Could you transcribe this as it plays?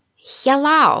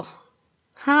Hello.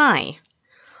 Hi.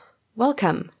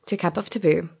 Welcome to Cup of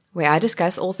Taboo, where I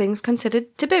discuss all things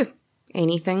considered taboo.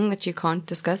 Anything that you can't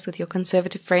discuss with your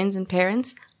conservative friends and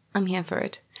parents, I'm here for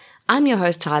it. I'm your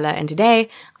host, Tyler, and today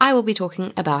I will be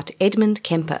talking about Edmund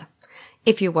Kemper.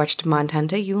 If you watched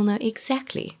Mindhunter, you will know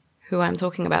exactly who I'm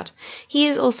talking about. He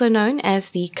is also known as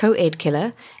the Co-Ed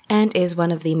Killer and is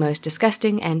one of the most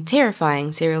disgusting and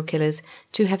terrifying serial killers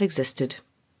to have existed.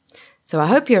 So I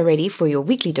hope you're ready for your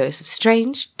weekly dose of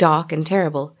strange, dark, and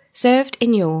terrible, served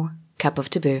in your Cup of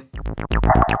Taboo. I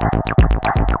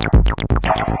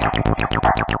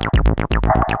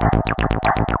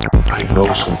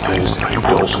know some things that you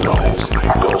don't know.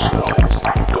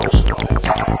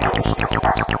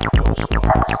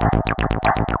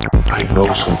 I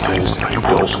know some things that you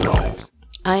don't know.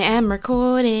 I am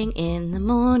recording in the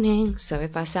morning, so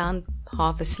if I sound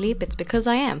half asleep, it's because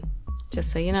I am, just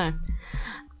so you know.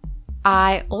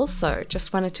 I also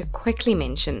just wanted to quickly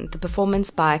mention the performance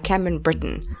by Cameron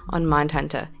Britton on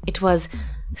Mindhunter. It was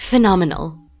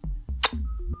phenomenal.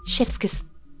 Chef's kiss.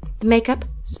 The makeup,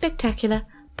 spectacular.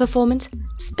 Performance,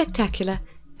 spectacular.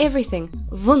 Everything,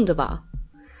 wunderbar.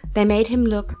 They made him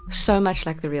look so much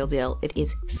like the real deal. It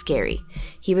is scary.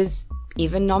 He was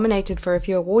even nominated for a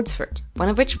few awards for it, one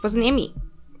of which was an Emmy.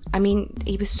 I mean,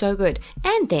 he was so good.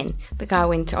 And then the guy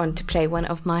went on to play one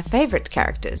of my favorite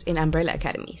characters in Umbrella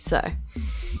Academy. So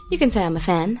you can say I'm a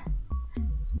fan.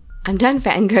 I'm done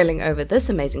fangirling over this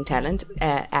amazing talented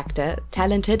actor.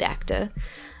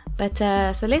 But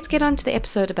so let's get on to the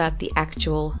episode about the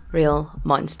actual real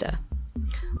monster.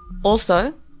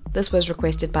 Also, this was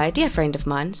requested by a dear friend of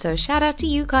mine, so shout out to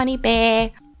you, Connie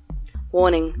Bear.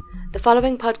 Warning. The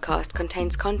following podcast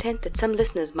contains content that some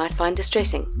listeners might find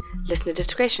distressing. Listener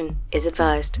discretion is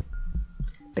advised.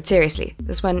 But seriously,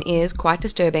 this one is quite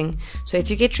disturbing, so if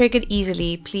you get triggered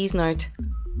easily, please note,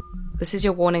 this is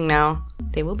your warning now.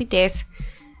 There will be death.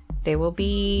 There will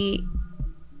be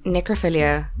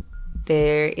necrophilia.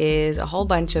 There is a whole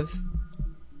bunch of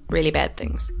really bad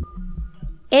things.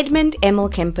 Edmund Emil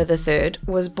Kemper III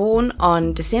was born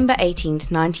on December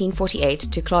 18th, 1948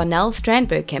 to Clarnell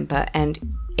Strandberg Kemper and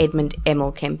Edmund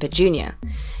Emil Kemper Jr.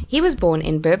 He was born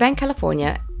in Burbank,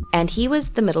 California, and he was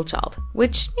the middle child,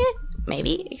 which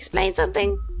maybe explains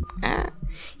something.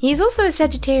 He is also a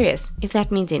Sagittarius, if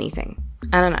that means anything.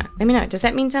 I don't know. Let me know. Does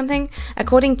that mean something?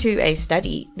 According to a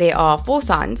study, there are 4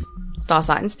 signs, star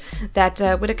signs, that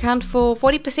would account for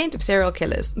 40% of serial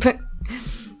killers.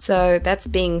 So that's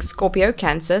being Scorpio,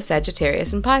 Cancer,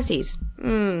 Sagittarius, and Pisces.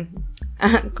 I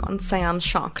can't say I'm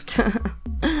shocked.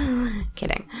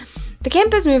 Kidding. The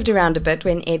Kempers moved around a bit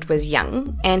when Ed was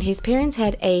young, and his parents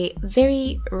had a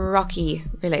very rocky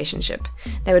relationship.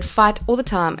 They would fight all the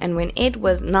time, and when Ed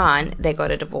was 9, they got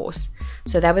a divorce.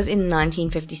 So that was in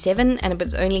 1957, and it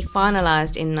was only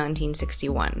finalized in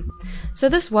 1961. So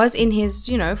this was in his,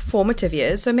 formative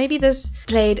years, so maybe this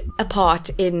played a part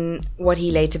in what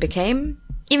he later became.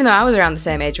 Even though I was around the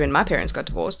same age when my parents got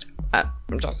divorced.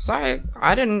 I'm just sorry,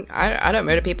 I don't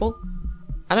murder people.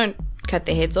 I don't cut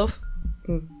their heads off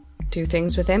and do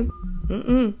things with them.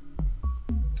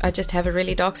 I just have a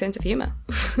really dark sense of humor.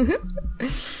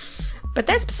 But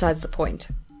that's besides the point.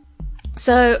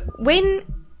 So when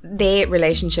their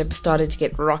relationship started to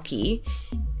get rocky,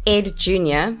 Ed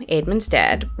Jr., Edmund's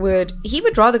dad, would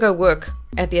rather go work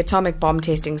at the atomic bomb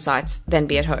testing sites than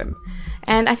be at home.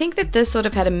 And I think that this sort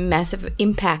of had a massive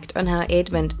impact on how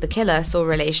Edmund, the killer, saw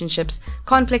relationships,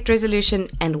 conflict resolution,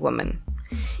 and women.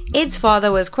 Ed's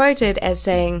father was quoted as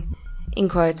saying, in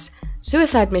quotes,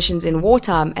 "Suicide missions in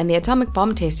wartime and the atomic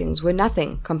bomb testings were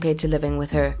nothing compared to living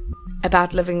with her."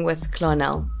 About living with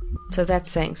Clarnell. So that's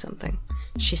saying something.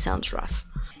 She sounds rough.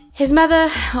 His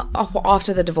mother,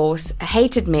 after the divorce,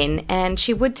 hated men, and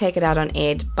she would take it out on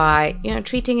Ed by,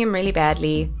 treating him really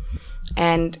badly,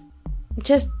 and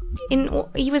just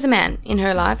he was a man in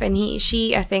her life, and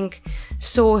she I think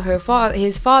saw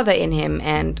his father in him,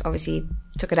 and obviously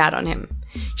took it out on him.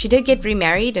 She did get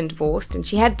remarried and divorced, and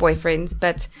she had boyfriends,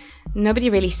 but nobody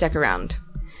really stuck around.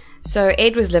 So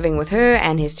Ed was living with her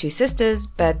and his 2 sisters,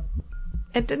 but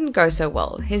it didn't go so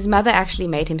well. His mother actually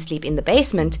made him sleep in the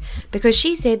basement because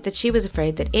she said that she was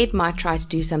afraid that Ed might try to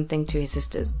do something to his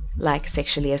sisters, like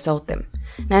sexually assault them.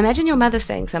 Now imagine your mother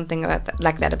saying something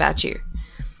like that about you.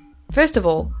 First of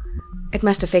all, it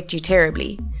must affect you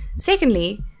terribly.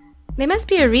 Secondly, there must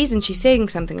be a reason she's saying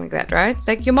something like that, right?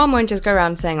 Like, your mom won't just go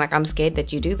around saying, I'm scared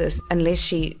that you do this, unless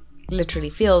she literally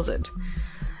feels it.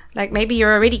 Like, maybe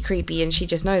you're already creepy and she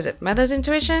just knows it. Mother's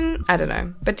intuition? I don't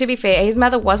know. But to be fair, his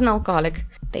mother was an alcoholic.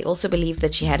 They also believed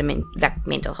that she had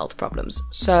mental health problems.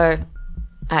 So,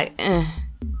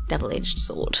 double-edged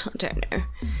sword. I don't know.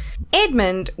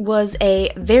 Edmund was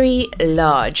a very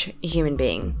large human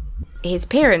being. His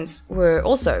parents were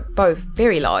also both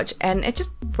very large, and it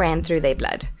just ran through their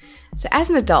blood. So as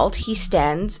an adult, he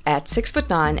stands at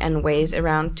 6'9" and weighs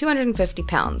around 250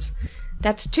 pounds.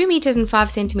 That's 2 meters and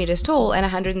 5 centimeters tall and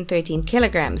 113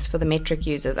 kilograms for the metric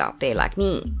users out there like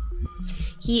me.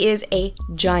 He is a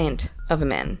giant of a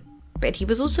man, but he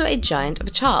was also a giant of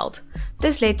a child.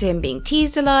 This led to him being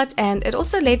teased a lot, and it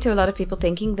also led to a lot of people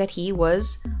thinking that he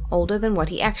was older than what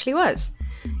he actually was.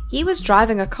 He was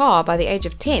driving a car by the age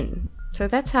of 10, so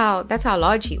that's how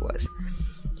large he was.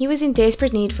 He was in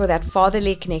desperate need for that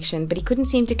fatherly connection, but he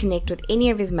couldn't seem to connect with any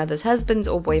of his mother's husbands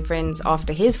or boyfriends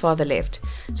after his father left,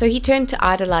 so he turned to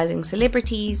idolizing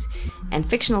celebrities and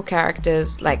fictional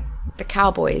characters like the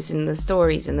cowboys in the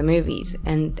stories and the movies,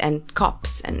 and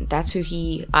cops, and that's who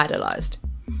he idolized.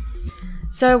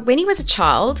 So when he was a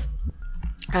child,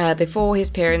 before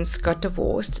his parents got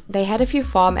divorced, they had a few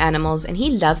farm animals, and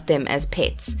he loved them as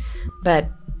pets, but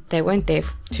they weren't there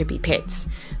to be pets.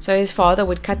 So his father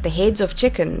would cut the heads of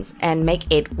chickens and make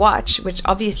Ed watch, which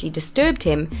obviously disturbed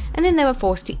him, and then they were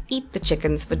forced to eat the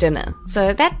chickens for dinner.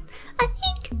 So that, I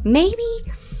think, maybe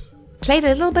played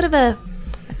a little bit of a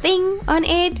thing on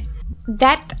Ed.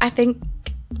 That, I think,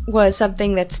 was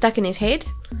something that stuck in his head.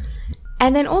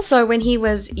 And then also, when he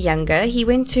was younger, he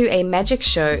went to a magic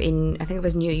show in, I think it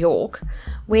was New York,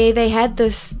 where they had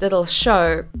this little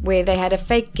show where they had a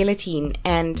fake guillotine,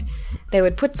 and they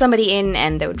would put somebody in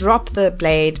and they would drop the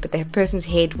blade, but the person's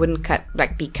head wouldn't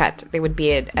be cut. There would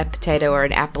be a potato or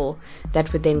an apple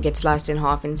that would then get sliced in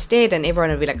half instead, and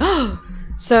everyone would be like, oh!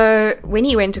 So when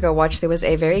he went to go watch, there was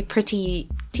a very pretty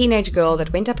teenage girl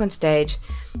that went up on stage,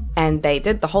 and they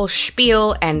did the whole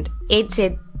spiel, and Ed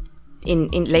said in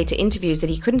later interviews that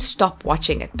he couldn't stop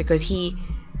watching it because he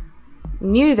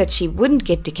knew that she wouldn't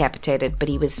get decapitated, but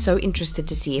he was so interested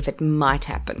to see if it might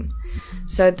happen.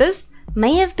 So this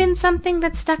may have been something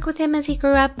that stuck with him as he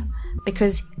grew up,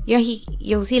 because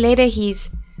you'll see later he's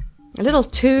a little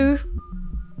too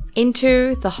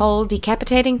into the whole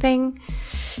decapitating thing.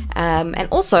 And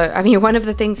also, I mean, one of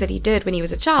the things that he did when he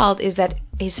was a child is that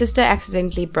his sister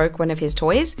accidentally broke one of his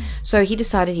toys, so he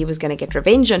decided he was going to get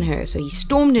revenge on her. So he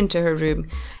stormed into her room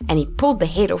and he pulled the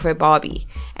head off her Barbie,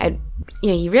 and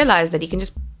he realized that he can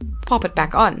just pop it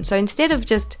back on. So instead of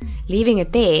just leaving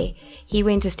it there, he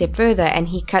went a step further and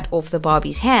he cut off the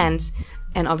Barbie's hands,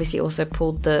 and obviously also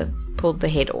pulled the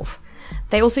head off.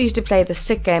 They also used to play the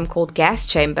sick game called Gas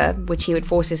Chamber, which he would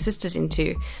force his sisters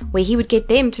into, where he would get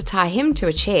them to tie him to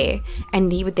a chair,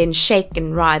 and he would then shake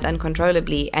and writhe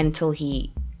uncontrollably until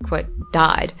he, quote,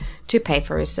 died, to pay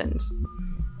for his sins.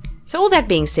 So all that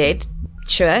being said,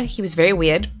 sure, he was very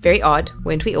weird, very odd,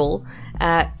 weren't we all?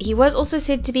 He was also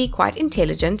said to be quite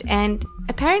intelligent, and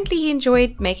apparently he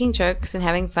enjoyed making jokes and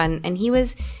having fun, and he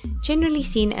was generally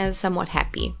seen as somewhat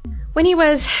happy. When he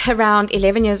was around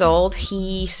 11 years old,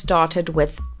 he started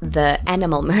with the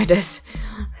animal murders.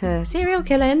 Serial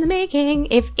killer in the making.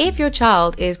 If your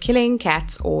child is killing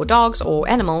cats or dogs or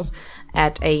animals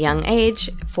at a young age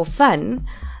for fun,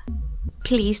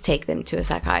 please take them to a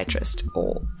psychiatrist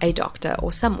or a doctor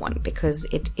or someone, because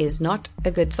it is not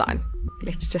a good sign.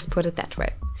 Let's just put it that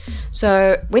way.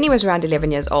 So when he was around 11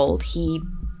 years old, he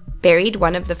buried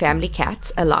one of the family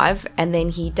cats alive, and then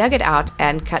he dug it out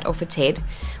and cut off its head,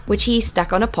 which he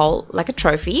stuck on a pole like a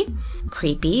trophy.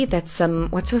 Creepy. That's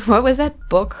what was that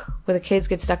book where the kids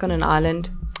get stuck on an island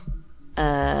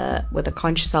with a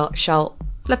conch shell?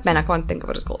 Flip, man, I can't think of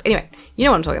what it's called. Anyway, you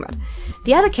know what I'm talking about.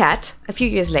 The other cat, a few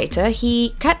years later,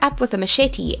 he cut up with a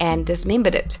machete and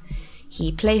dismembered it.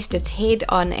 He placed its head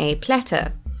on a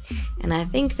platter, and I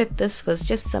think that this was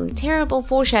just some terrible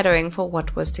foreshadowing for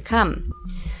what was to come.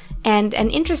 And an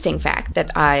interesting fact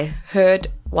that I heard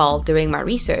while doing my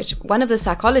research, one of the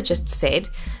psychologists said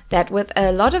that with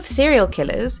a lot of serial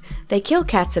killers, they kill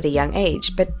cats at a young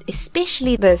age, but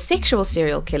especially the sexual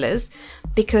serial killers,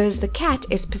 because the cat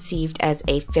is perceived as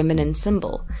a feminine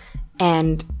symbol.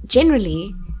 And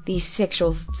generally, these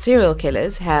sexual serial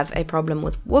killers have a problem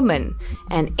with women,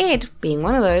 and Ed, being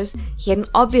one of those, he had an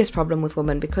obvious problem with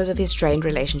women because of his strained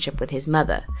relationship with his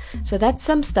mother. So that's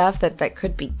some stuff that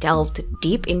could be delved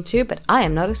deep into, but I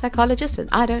am not a psychologist and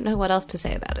I don't know what else to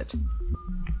say about it.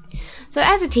 So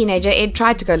as a teenager, Ed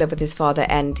tried to go live with his father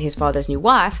and his father's new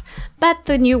wife, but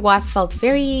the new wife felt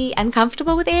very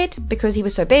uncomfortable with Ed because he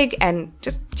was so big and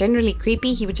just generally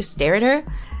creepy. He would just stare at her.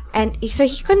 And so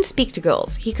he couldn't speak to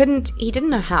girls. He didn't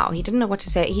know how. He didn't know what to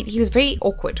say. He was very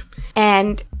awkward.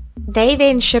 And they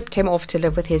then shipped him off to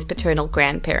live with his paternal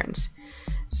grandparents.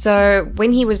 So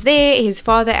when he was there, his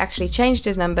father actually changed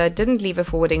his number, didn't leave a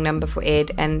forwarding number for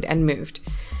Ed, and moved.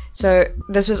 So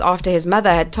this was after his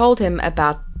mother had told him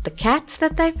about the cats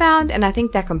that they found, and I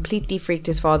think that completely freaked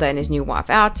his father and his new wife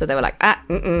out, so they were like,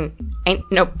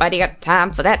 ain't nobody got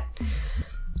time for that.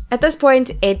 At this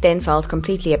point, Ed then felt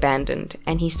completely abandoned,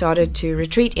 and he started to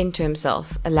retreat into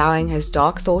himself, allowing his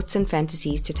dark thoughts and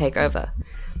fantasies to take over.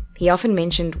 He often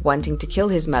mentioned wanting to kill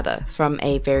his mother from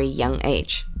a very young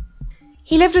age.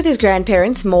 He lived with his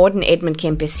grandparents, Maud and Edmund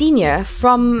Kemper Sr.,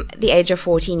 from the age of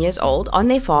 14 years old on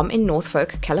their farm in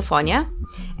Norfolk, California,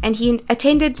 and he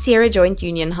attended Sierra Joint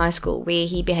Union High School, where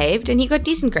he behaved and he got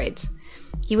decent grades.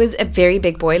 He was a very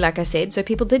big boy, like I said, so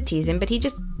people did tease him, but he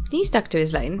stuck to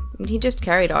his lane. He just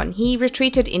carried on. He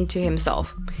retreated into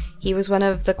himself. He was one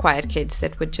of the quiet kids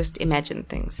that would just imagine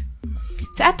things.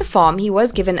 So at the farm, he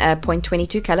was given a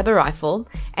 .22 caliber rifle,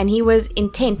 and he was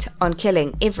intent on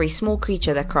killing every small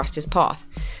creature that crossed his path.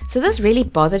 So this really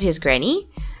bothered his granny,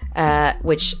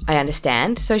 which I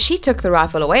understand. So she took the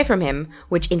rifle away from him,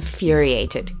 which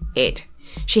infuriated Ed.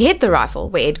 She hid the rifle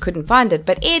where Ed couldn't find it,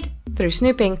 but Ed, through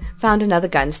snooping, found another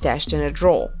gun stashed in a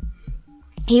drawer.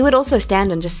 He would also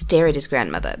stand and just stare at his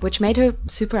grandmother, which made her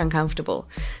super uncomfortable.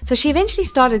 So she eventually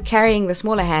started carrying the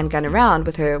smaller handgun around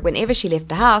with her whenever she left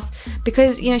the house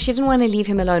because, she didn't want to leave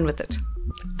him alone with it.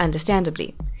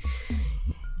 Understandably.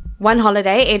 One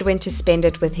holiday, Ed went to spend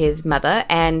it with his mother,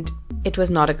 and it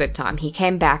was not a good time. He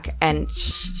came back and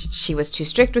she was too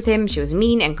strict with him. She was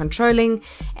mean and controlling.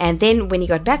 And then when he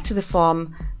got back to the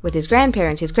farm with his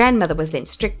grandparents, his grandmother was then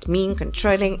strict, mean,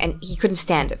 controlling, and he couldn't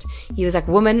stand it. He was like,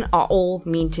 women are all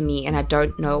mean to me and I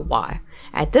don't know why.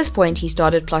 At this point, he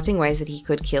started plotting ways that he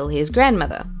could kill his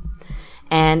grandmother.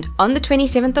 And on the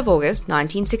 27th of August,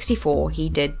 1964, he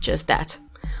did just that.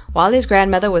 While his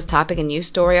grandmother was typing a news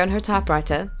story on her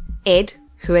typewriter, Ed,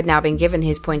 who had now been given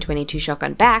his .22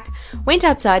 shotgun back, went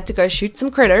outside to go shoot some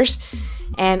critters,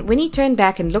 and when he turned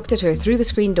back and looked at her through the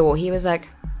screen door, he was like,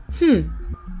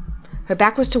 Her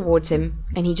back was towards him,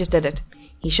 and he just did it.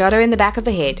 He shot her in the back of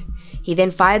the head. He then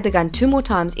fired the gun 2 more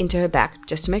times into her back,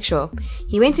 just to make sure.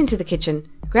 He went into the kitchen,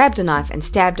 grabbed a knife, and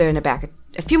stabbed her in the back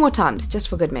a few more times, just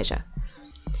for good measure.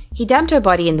 He dumped her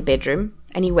body in the bedroom,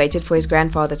 and he waited for his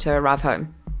grandfather to arrive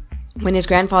home. When his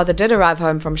grandfather did arrive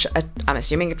home from, I'm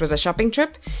assuming it was a shopping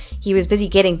trip, he was busy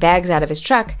getting bags out of his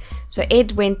truck, so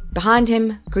Ed went behind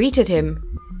him, greeted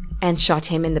him, and shot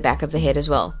him in the back of the head as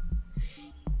well.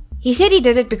 He said he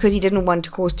did it because he didn't want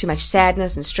to cause too much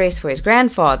sadness and stress for his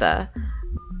grandfather,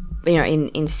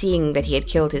 in seeing that he had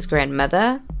killed his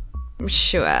grandmother.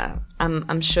 Sure,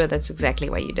 I'm sure that's exactly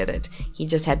why you did it. He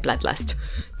just had bloodlust.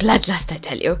 Bloodlust, I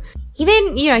tell you. He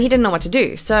then, he didn't know what to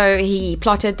do, so he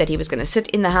plotted that he was going to sit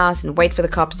in the house and wait for the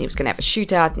cops, and he was going to have a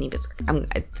shootout, and he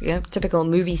was, typical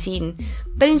movie scene.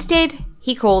 But instead,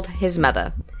 he called his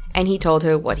mother, and he told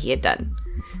her what he had done.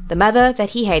 The mother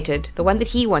that he hated, the one that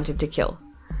he wanted to kill.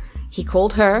 He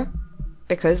called her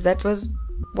because that was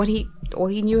all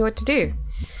he knew what to do.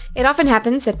 It often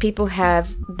happens that people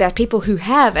who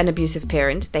have an abusive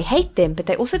parent, they hate them, but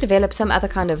they also develop some other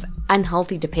kind of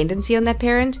unhealthy dependency on that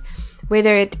parent,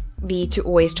 whether it be to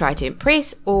always try to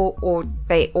impress or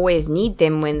they always need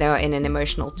them when they are in an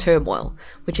emotional turmoil,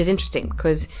 which is interesting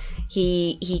because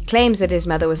he claims that his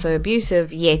mother was so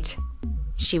abusive, yet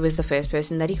she was the first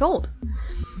person that he called.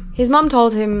 His mom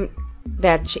told him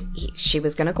that she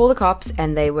was going to call the cops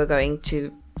and they were going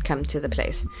to come to the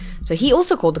place. So he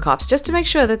also called the cops just to make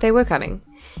sure that they were coming.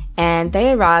 And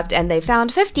they arrived and they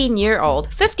found 15-year-old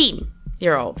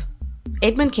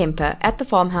Edmund Kemper at the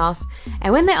farmhouse,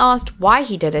 and when they asked why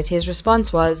he did it, his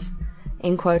response was,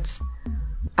 in quotes,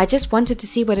 "I just wanted to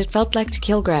see what it felt like to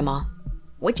kill Grandma,"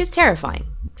 which is terrifying.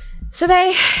 So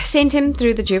they sent him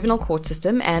through the juvenile court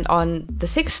system, and on the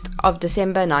 6th of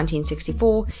December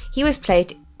 1964, he was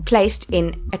placed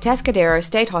in Atascadero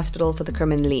State Hospital for the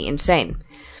criminally insane.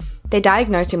 They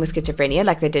diagnosed him with schizophrenia,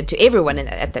 like they did to everyone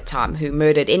at that time who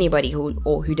murdered anybody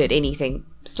who did anything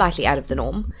slightly out of the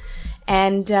norm.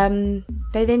 And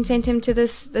they then sent him to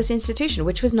this institution,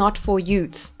 which was not for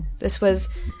youths.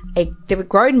 They were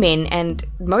grown men, and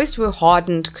most were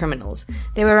hardened criminals.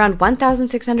 There were around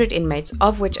 1,600 inmates,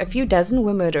 of which a few dozen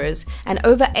were murderers, and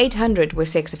over 800 were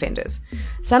sex offenders.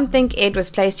 Some think Ed was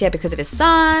placed here because of his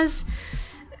size.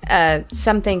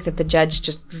 Some think that the judge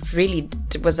just really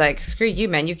was like, screw you,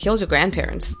 man, you killed your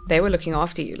grandparents. They were looking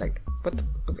after you. Like,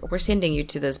 we're sending you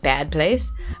to this bad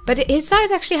place. But his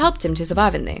size actually helped him to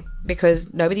survive in there,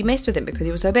 because nobody messed with him because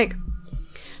he was so big.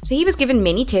 So he was given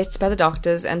many tests by the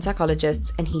doctors and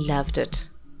psychologists, and he loved it.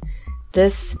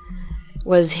 This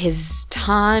was his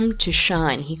time to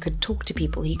shine. He could talk to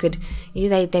people. He could,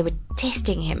 they were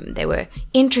testing him. They were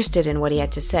interested in what he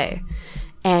had to say.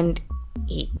 And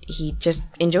he just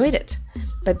enjoyed it.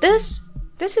 But this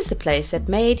This is the place that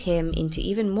made him into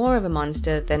even more of a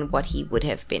monster than what he would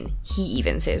have been. He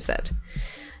even says that.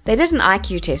 They did an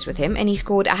IQ test with him, and he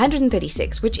scored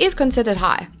 136, which is considered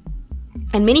high.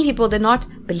 And many people did not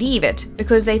believe it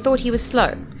because they thought he was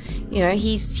slow.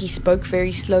 He spoke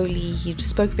very slowly. He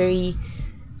spoke very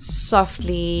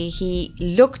softly. He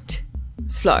looked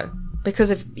slow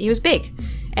because he was big,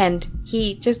 and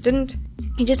he just didn't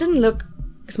look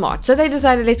smart. So they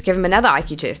decided, let's give him another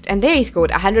IQ test, and there he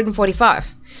scored 145.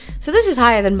 So this is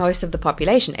higher than most of the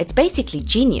population. It's basically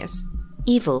genius.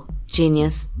 Evil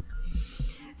genius.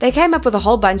 They came up with a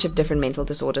whole bunch of different mental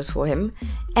disorders for him,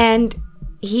 and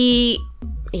he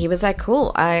was like,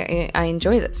 cool, I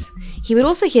enjoy this. He would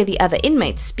also hear the other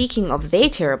inmates speaking of their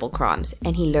terrible crimes,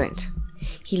 and he learnt.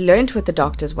 He learnt what the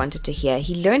doctors wanted to hear.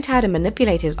 He learnt how to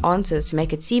manipulate his answers to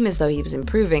make it seem as though he was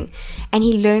improving, and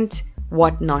he learnt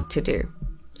what not to do.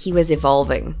 He was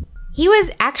evolving. He was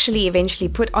actually eventually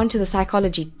put onto the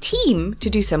psychology team to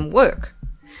do some work.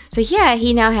 So here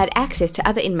he now had access to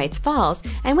other inmates' files,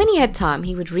 and when he had time,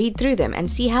 he would read through them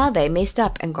and see how they messed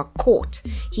up and got caught.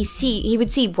 He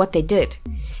would see what they did.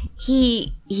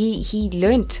 He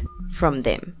learnt from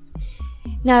them.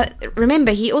 Now,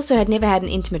 remember, he also had never had an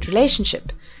intimate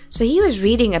relationship. So he was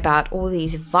reading about all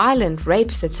these violent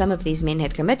rapes that some of these men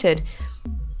had committed,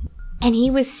 and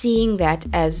he was seeing that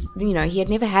as, he had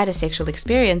never had a sexual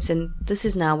experience, and this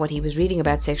is now what he was reading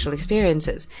about sexual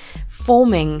experiences,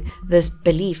 forming this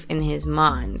belief in his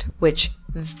mind, which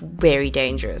very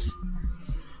dangerous.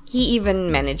 He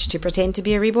even managed to pretend to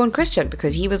be a reborn Christian,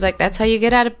 because he was like, that's how you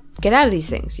get out of these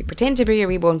things. You pretend to be a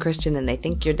reborn Christian and they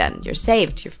think you're done. You're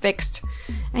saved. You're fixed.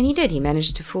 And he did. He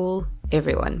managed to fool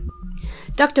everyone.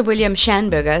 Dr. William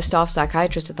Schanberger, staff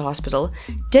psychiatrist at the hospital,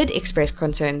 did express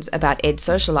concerns about Ed's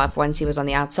social life once he was on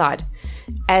the outside,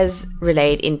 as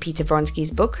relayed in Peter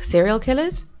Vronsky's book, Serial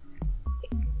Killers.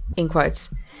 In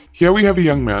quotes, "Here we have a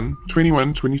young man,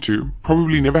 21, 22,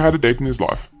 probably never had a date in his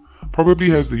life, probably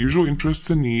has the usual interests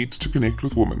and needs to connect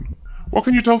with women. What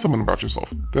can you tell someone about yourself?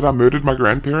 That I murdered my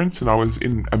grandparents and I was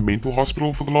in a mental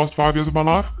hospital for the last 5 years of my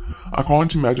life? I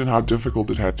can't imagine how difficult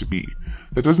it had to be.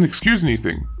 That doesn't excuse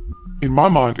anything. In my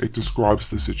mind, it describes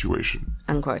the situation."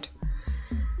 Unquote.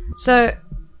 So,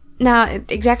 now,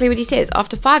 exactly what he says.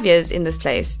 After 5 years in this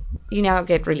place, you now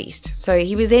get released. So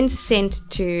he was then sent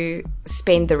to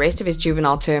spend the rest of his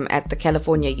juvenile term at the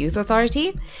California Youth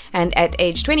Authority, and at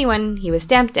age 21, he was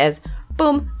stamped as,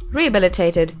 boom,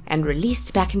 rehabilitated and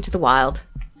released back into the wild.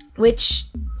 Which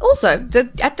also,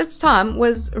 at this time,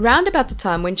 was round about the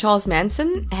time when Charles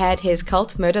Manson had his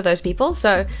cult murder those people.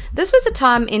 So this was a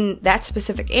time in that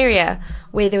specific area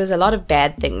where there was a lot of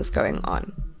bad things going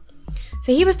on.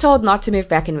 So he was told not to move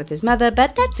back in with his mother,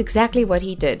 but that's exactly what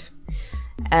he did.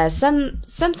 Some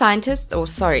psychiatrists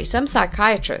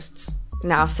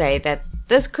now say that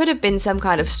this could have been some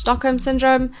kind of Stockholm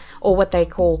syndrome, or what they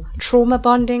call trauma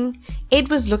bonding. Ed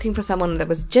was looking for someone that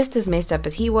was just as messed up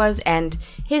as he was, and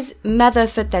his mother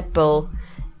fit that bill,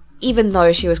 even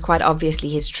though she was quite obviously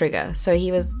his trigger. So he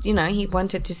was, he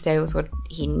wanted to stay with what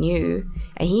he knew,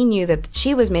 and he knew that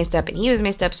she was messed up and he was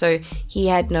messed up, so he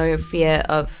had no fear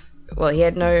of,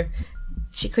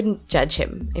 she couldn't judge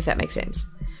him, if that makes sense.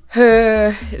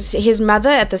 His mother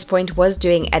at this point was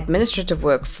doing administrative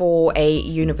work for a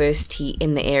university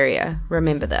in the area.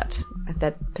 Remember that.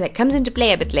 That comes into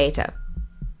play a bit later.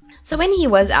 So when he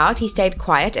was out, he stayed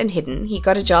quiet and hidden. He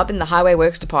got a job in the highway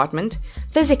works department.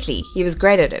 Physically, he was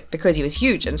great at it because he was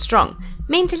huge and strong.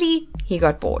 Mentally, he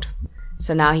got bored.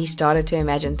 So now he started to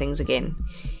imagine things again.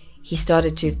 He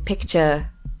started to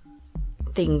picture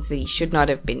things that he should not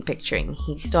have been picturing.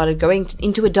 He started going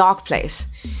into a dark place.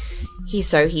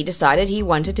 So he decided he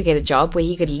wanted to get a job where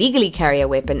he could legally carry a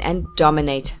weapon and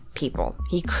dominate people.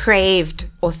 He craved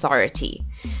authority.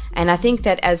 And I think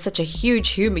that as such a huge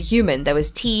human that was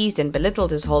teased and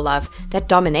belittled his whole life, that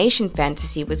domination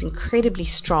fantasy was incredibly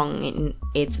strong in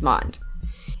Ed's mind.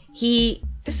 He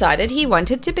decided he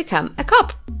wanted to become a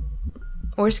cop.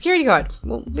 Or a security guard.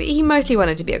 Well, he mostly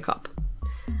wanted to be a cop.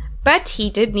 But he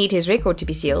did need his record to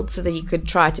be sealed so that he could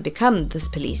try to become this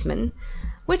policeman,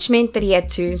 which meant that he had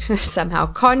to somehow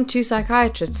con 2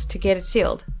 psychiatrists to get it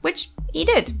sealed, which he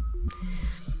did.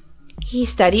 He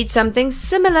studied something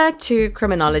similar to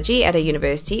criminology at a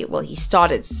university. Well, he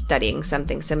started studying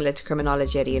something similar to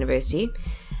criminology at a university,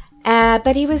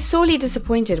 but he was sorely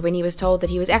disappointed when he was told that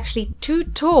he was actually too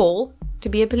tall to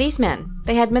be a policeman.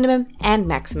 They had minimum and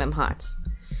maximum heights.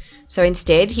 So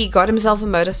instead, he got himself a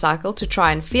motorcycle to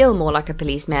try and feel more like a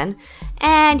policeman,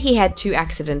 and he had 2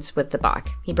 accidents with the bike.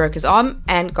 He broke his arm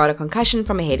and got a concussion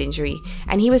from a head injury,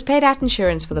 and he was paid out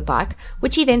insurance for the bike,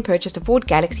 which he then purchased a Ford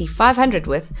Galaxy 500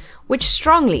 with, which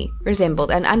strongly resembled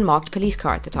an unmarked police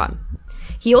car at the time.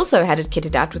 He also had it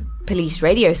kitted out with police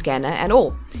radio scanner and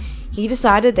all. He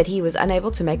decided that he was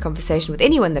unable to make conversation with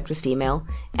anyone that was female,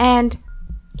 and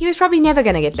he was probably never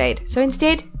going to get laid, so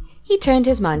instead, he turned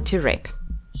his mind to rape.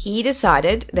 He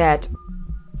decided that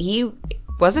he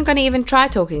wasn't going to even try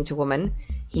talking to women.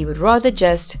 He would rather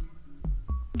just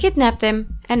kidnap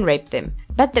them and rape them.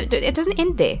 But it doesn't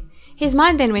end there. His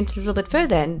mind then went a little bit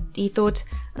further, and he thought,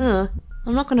 I'm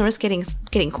not going to risk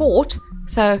getting caught.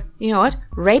 So, you know what?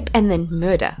 Rape and then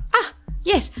murder.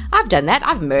 Yes, I've done that.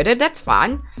 I've murdered. That's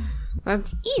fine.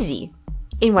 Easy.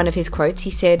 In one of his quotes, he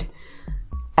said,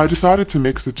 I decided to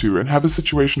mix the two and have a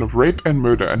situation of rape and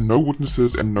murder and no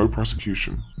witnesses and no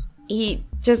prosecution. He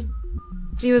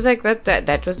was like,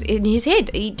 that was in his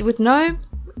head. With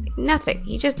nothing.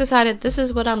 He just decided, this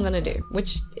is what I'm going to do,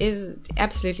 which is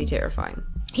absolutely terrifying.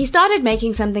 He started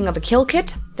making something of a kill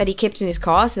kit that he kept in his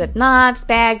car, so that knives,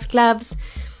 bags, gloves,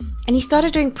 and he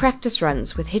started doing practice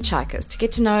runs with hitchhikers to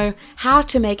get to know how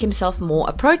to make himself more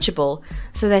approachable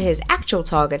so that his actual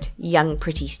target, young,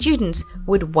 pretty students,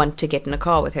 would want to get in a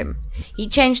car with him. He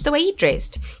changed the way he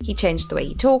dressed, he changed the way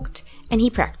he talked, and he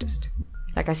practiced.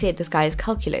 Like I said, this guy is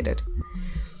calculated.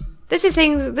 This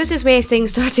is where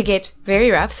things start to get very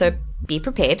rough, so be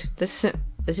prepared. This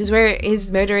is where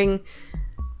his murdering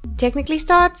technically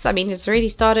starts. I mean, it's already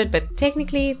started, but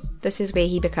technically, this is where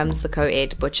he becomes the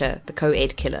co-ed butcher, the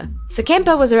co-ed killer. So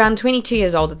Kemper was around 22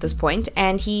 years old at this point,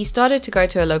 and he started to go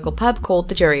to a local pub called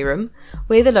the Jury Room,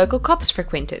 where the local cops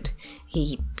frequented.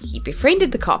 He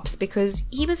befriended the cops because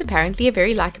he was apparently a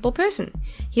very likable person.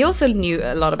 He also knew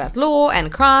a lot about law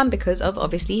and crime because of,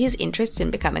 obviously, his interests in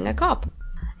becoming a cop.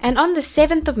 And on the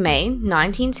 7th of May,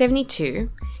 1972,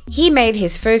 he made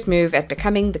his first move at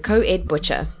becoming the co-ed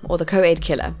butcher, or the co-ed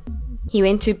killer. He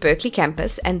went to Berkeley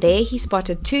campus, and there he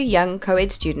spotted 2 young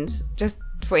co-ed students. Just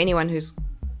for anyone who's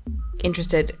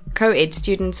interested, co-ed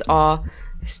students are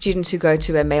students who go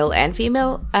to a male and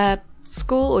female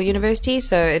school or university,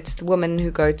 so it's the women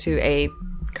who go to a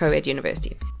co-ed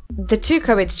university. The 2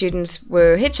 co-ed students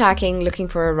were hitchhiking looking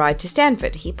for a ride to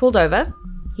Stanford. He pulled over.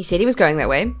 He said he was going that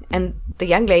way, and the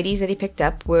young ladies that he picked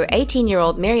up were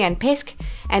 18-year-old Marianne Pesk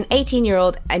and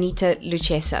 18-year-old Anita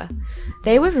Lucchesa.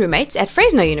 They were roommates at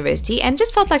Fresno University and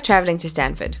just felt like traveling to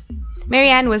Stanford.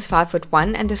 Marianne was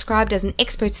 5'1" and described as an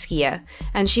expert skier,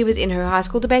 and she was in her high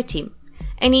school debate team.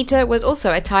 Anita was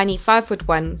also a tiny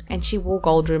 5'1", and she wore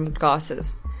gold-rimmed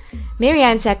glasses.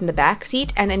 Marianne sat in the back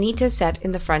seat, and Anita sat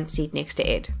in the front seat next to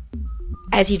Ed.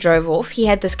 As he drove off, he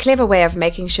had this clever way of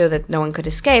making sure that no one could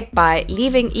escape by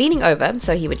leaning over,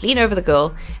 so he would lean over the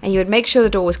girl, and he would make sure the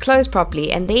door was closed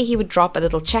properly, and there he would drop a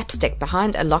little chapstick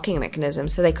behind a locking mechanism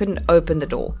so they couldn't open the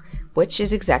door, which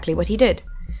is exactly what he did.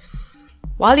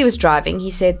 While he was driving,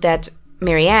 he said that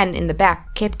Marianne in the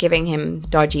back kept giving him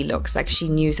dodgy looks, like she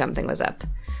knew something was up.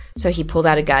 So he pulled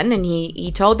out a gun, and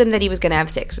he told them that he was going to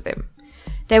have sex with them.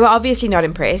 They were obviously not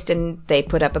impressed, and they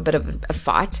put up a bit of a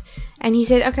fight. And he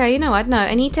said, okay, you know what? No,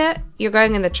 Anita, you're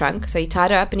going in the trunk. So he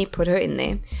tied her up and he put her in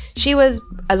there. She was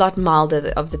a lot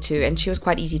milder of the 2, and she was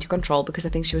quite easy to control because I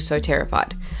think she was so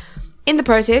terrified. In the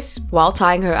process, while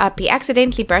tying her up, he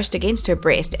accidentally brushed against her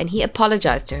breast, and he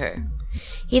apologized to her.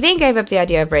 He then gave up the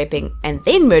idea of raping and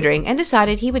then murdering and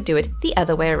decided he would do it the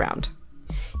other way around.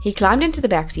 He climbed into the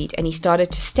back seat and he started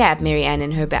to stab Marianne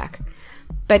in her back.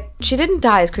 But she didn't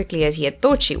die as quickly as he had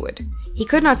thought she would. He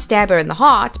could not stab her in the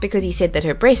heart because he said that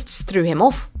her breasts threw him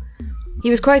off. He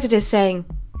was quoted as saying,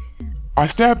 I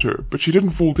stabbed her, but she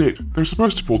didn't fall dead. They're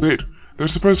supposed to fall dead. They're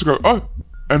supposed to go, oh,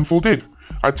 and fall dead.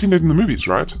 I'd seen it in the movies,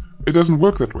 right? It doesn't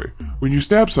work that way. When you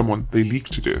stab someone, they leak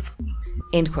to death.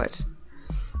 End quote.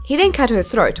 He then cut her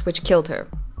throat, which killed her.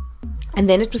 And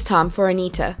then it was time for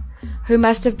Anita, who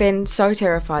must have been so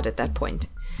terrified at that point.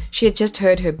 She had just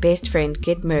heard her best friend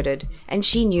get murdered, and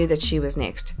she knew that she was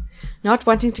next. Not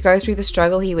wanting to go through the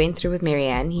struggle he went through with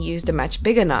Marianne, he used a much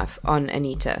bigger knife on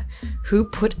Anita, who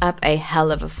put up a hell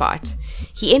of a fight.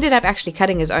 He ended up actually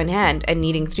cutting his own hand and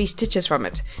needing 3 stitches from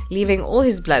it, leaving all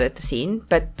his blood at the scene,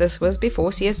 but this was before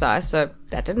CSI, so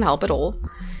that didn't help at all.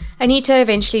 Anita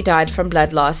eventually died from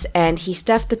blood loss, and he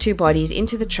stuffed the 2 bodies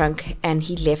into the trunk and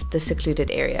he left the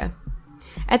secluded area.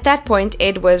 At that point,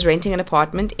 Ed was renting an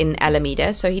apartment in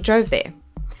Alameda, so he drove there.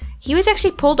 He was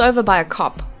actually pulled over by a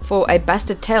cop for a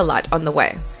busted taillight on the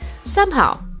way.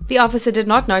 Somehow, the officer did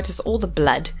not notice all the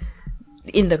blood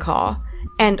in the car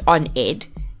and on Ed,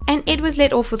 and Ed was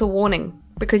let off with a warning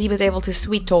because he was able to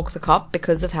sweet talk the cop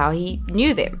because of how he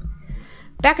knew them.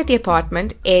 Back at the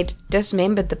apartment, Ed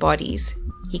dismembered the bodies.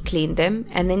 He cleaned them,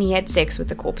 and then he had sex with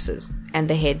the corpses and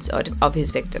the heads of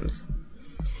his victims.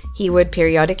 He would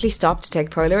periodically stop to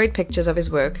take Polaroid pictures of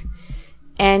his work,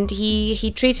 and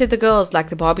he treated the girls like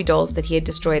the Barbie dolls that he had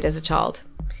destroyed as a child.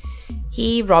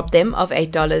 He robbed them of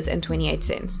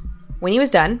 $8.28. When he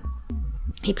was done,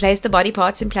 he placed the body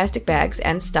parts in plastic bags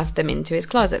and stuffed them into his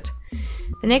closet.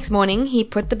 The next morning, he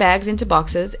put the bags into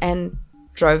boxes and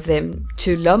drove them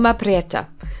to Loma Prieta,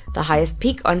 the highest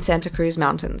peak on Santa Cruz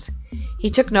Mountains. He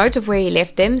took note of where he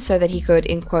left them so that he could,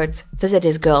 in quotes, visit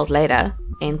his girls later,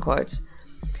 end quotes.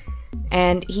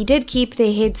 And he did keep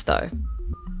their heads, though.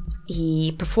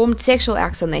 He performed sexual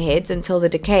acts on their heads until the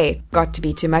decay got to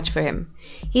be too much for him.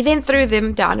 He then threw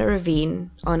them down a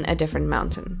ravine on a different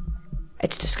mountain.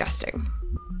 It's disgusting.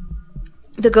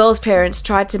 The girls' parents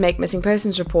tried to make missing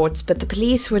persons reports, but the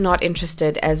police were not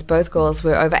interested as both girls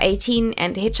were over 18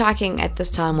 and hitchhiking at this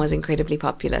time was incredibly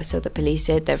popular, so the police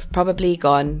said they've probably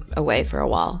gone away for a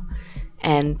while,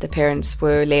 and the parents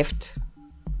were left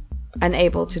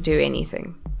unable to do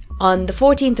anything. On the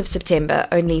 14th of September,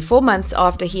 only 4 months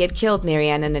after he had killed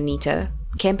Marianne and Anita,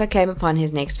 Kemper came upon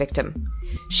his next victim.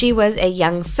 She was a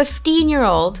young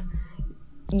 15-year-old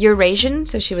Eurasian,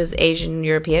 so she was Asian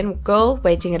European girl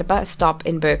waiting at a bus stop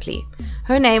in Berkeley.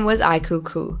 Her name was Aiku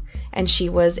Ku, and she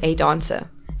was a dancer.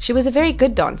 She was a very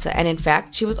good dancer, and in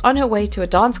fact, she was on her way to a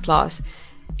dance class.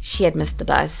 She had missed the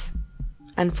bus.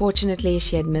 Unfortunately,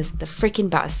 she had missed the freaking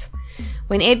bus.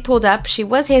 When Ed pulled up, she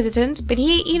was hesitant, but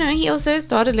he also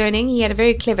started learning. He had a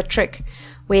very clever trick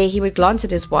where he would glance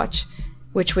at his watch,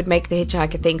 which would make the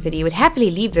hitchhiker think that he would happily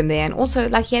leave them there, and also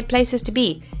like he had places to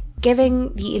be,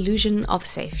 giving the illusion of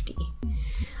safety.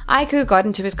 Aiku got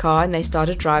into his car and they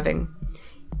started driving.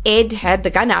 Ed had the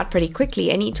gun out pretty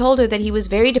quickly, and he told her that he was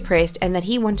very depressed and that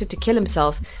he wanted to kill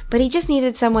himself, but he just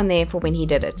needed someone there for when he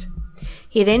did it.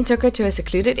 He then took her to a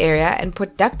secluded area and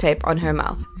put duct tape on her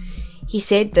mouth. He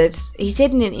said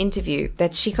in an interview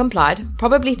that she complied,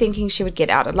 probably thinking she would get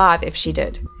out alive if she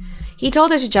did. He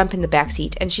told her to jump in the back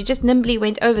seat, and she just nimbly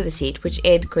went over the seat, which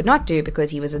Ed could not do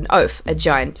because he was an oaf, a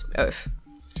giant oaf.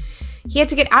 He had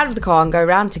to get out of the car and go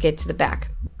around to get to the back.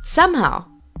 Somehow,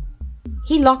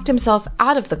 he locked himself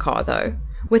out of the car, though,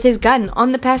 with his gun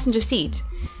on the passenger seat,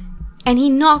 and he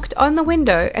knocked on the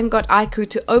window and got Aiku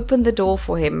to open the door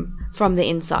for him from the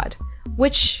inside,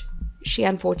 which she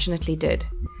unfortunately did,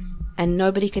 and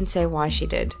nobody can say why she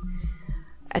did.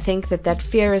 I think that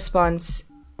fear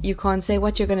response, you can't say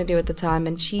what you're going to do at the time,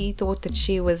 and she thought that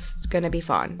she was going to be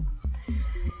fine.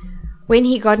 When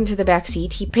he got into the back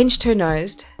seat, he pinched her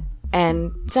nose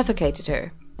and suffocated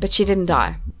her, but she didn't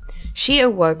die. She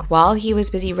awoke while he was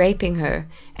busy raping her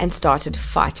and started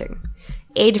fighting.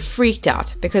 Ed freaked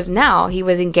out because now he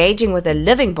was engaging with a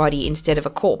living body instead of a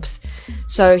corpse.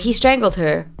 So he strangled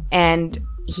her and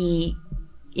he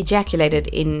ejaculated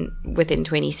within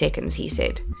 20 seconds, he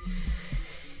said.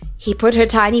 He put her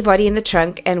tiny body in the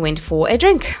trunk and went for a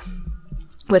drink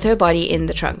with her body in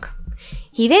the trunk.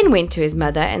 He then went to his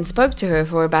mother and spoke to her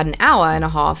for about an hour and a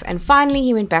half, and finally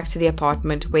he went back to the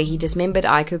apartment where he dismembered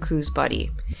Aiku Ku's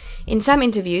body. In some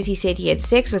interviews he said he had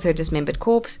sex with her dismembered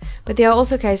corpse, but there are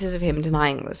also cases of him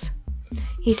denying this.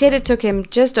 He said it took him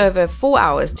just over 4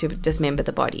 hours to dismember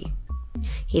the body.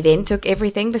 He then took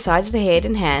everything besides the head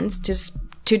and hands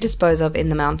to dispose of in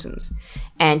the mountains,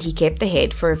 and he kept the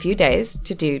head for a few days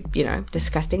to do,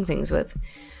 disgusting things with.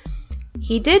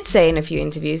 He did say in a few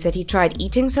interviews that he tried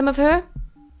eating some of her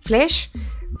flesh,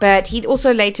 but he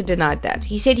also later denied that.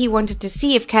 He said he wanted to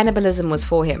see if cannibalism was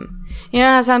for him. You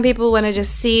know how some people want to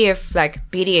just see if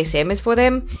BDSM is for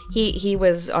them? He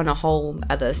was on a whole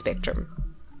other spectrum.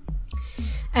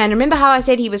 And remember how I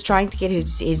said he was trying to get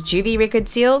his juvie record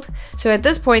sealed? So at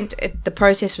this point, the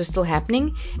process was still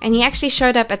happening, and he actually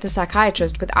showed up at the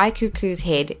psychiatrist with Aiku Ku's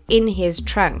head in his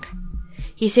trunk.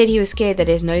 He said he was scared that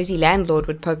his nosy landlord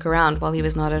would poke around while he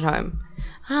was not at home.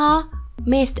 How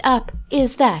messed up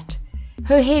is that?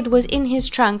 Her head was in his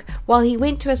trunk while he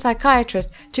went to a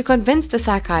psychiatrist to convince the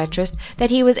psychiatrist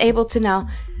that he was able to now,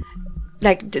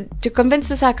 to convince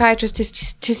the psychiatrist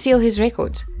to seal his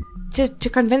records. To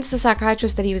convince the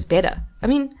psychiatrist that he was better. I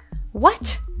mean,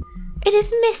 what? It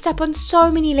is messed up on so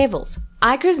many levels.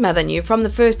 Aiku's mother knew from the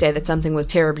first day that something was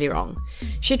terribly wrong.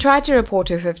 She tried to report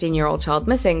her 15-year-old child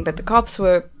missing, but the cops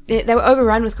were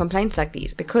overrun with complaints like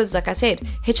these because, like I said,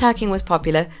 hitchhiking was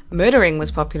popular, murdering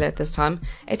was popular at this time.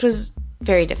 It was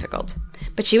very difficult.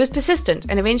 But she was persistent,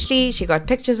 and eventually she got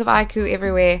pictures of Aiku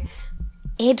everywhere.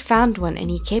 Ed found one and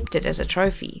he kept it as a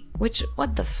trophy, which,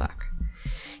 what the fuck?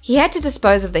 He had to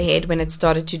dispose of the head when it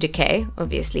started to decay,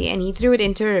 obviously, and he threw it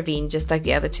into a ravine just like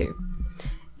the other two.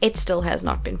 It still has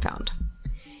not been found.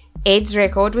 Ed's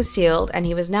record was sealed, and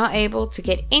he was now able to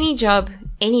get any job,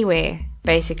 anywhere,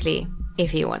 basically, if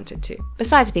he wanted to.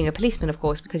 Besides being a policeman, of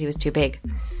course, because he was too big.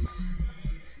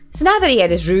 So now that he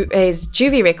had his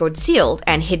juvie record sealed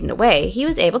and hidden away, he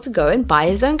was able to go and buy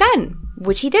his own gun,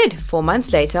 which he did 4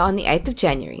 months later on the 8th of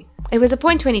January. It was a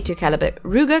 .22 caliber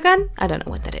Ruger gun. I don't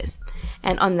know what that is.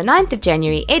 And on the 9th of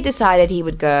January, Ed decided he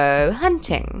would go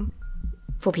hunting.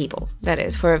 For people, that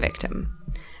is, for a victim.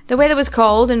 The weather was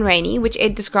cold and rainy, which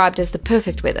Ed described as the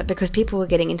perfect weather because people were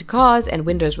getting into cars and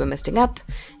windows were misting up,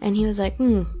 and he was like,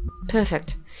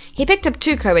 perfect. He picked up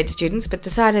 2 co-ed students but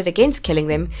decided against killing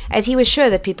them as he was sure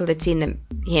that people had seen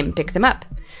him pick them up.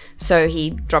 So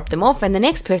he dropped them off, and the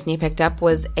next person he picked up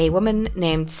was a woman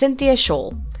named Cynthia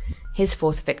Shaw, his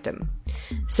 4th victim.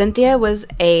 Cynthia was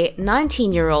a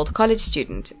 19-year-old college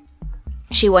student.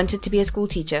 She wanted to be a school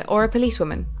teacher or a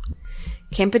policewoman.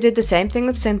 Kemper did the same thing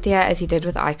with Cynthia as he did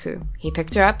with Aiku. He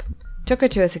picked her up, took her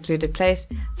to a secluded place,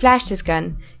 flashed his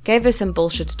gun, gave her some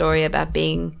bullshit story about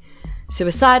being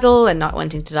suicidal and not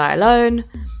wanting to die alone.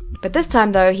 But this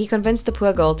time, though, he convinced the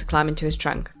poor girl to climb into his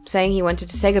trunk, saying he wanted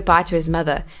to say goodbye to his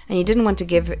mother and he didn't want to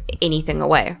give anything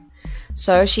away.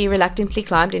 So she reluctantly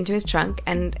climbed into his trunk,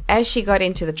 and as she got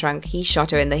into the trunk, he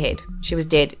shot her in the head. She was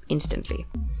dead instantly.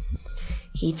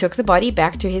 He took the body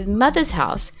back to his mother's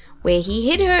house, where he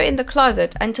hid her in the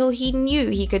closet until he knew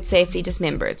he could safely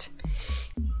dismember it.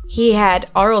 He had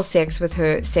oral sex with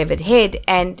her severed head,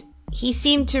 and he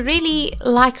seemed to really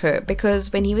like her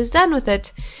because when he was done with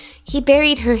it, he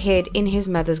buried her head in his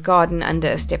mother's garden under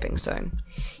a stepping stone.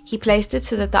 He placed it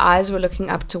so that the eyes were looking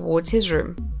up towards his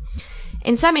room.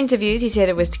 In some interviews, he said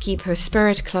it was to keep her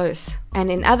spirit close,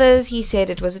 and in others, he said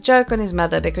it was a joke on his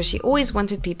mother because she always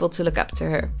wanted people to look up to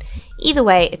her. Either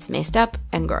way, it's messed up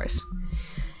and gross.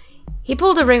 He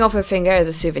pulled a ring off her finger as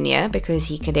a souvenir because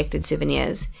he collected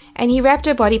souvenirs, and he wrapped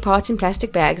her body parts in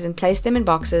plastic bags and placed them in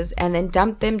boxes and then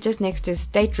dumped them just next to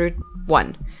State Route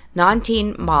 1,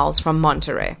 19 miles from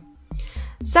Monterey.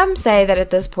 Some say that at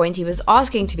this point he was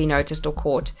asking to be noticed or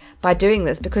caught by doing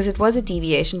this because it was a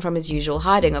deviation from his usual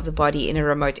hiding of the body in a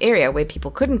remote area where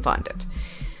people couldn't find it.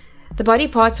 The body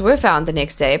parts were found the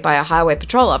next day by a highway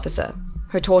patrol officer.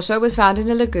 Her torso was found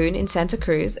in a lagoon in Santa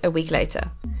Cruz a week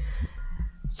later.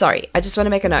 Sorry, I just want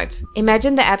to make a note.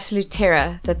 Imagine the absolute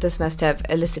terror that this must have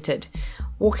elicited.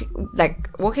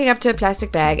 Walking up to a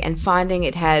plastic bag and finding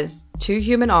it has 2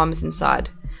 human arms inside,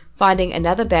 finding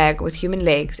another bag with human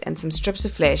legs and some strips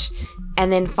of flesh,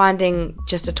 and then finding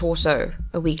just a torso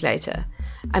a week later.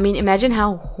 I mean, imagine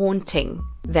how haunting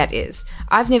that is.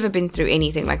 I've never been through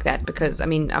anything like that because,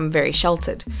 I'm very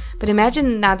sheltered. But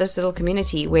imagine now this little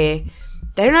community where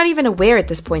they're not even aware at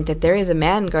this point that there is a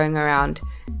man going around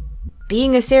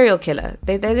being a serial killer.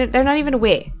 They're not even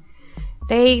aware.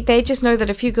 They just know that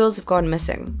a few girls have gone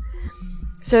missing.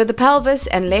 So the pelvis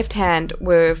and left hand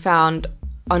were found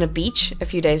on a beach a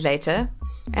few days later,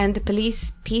 and the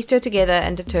police pieced her together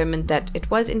and determined that it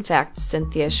was in fact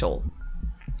Cynthia Shaw.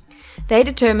 They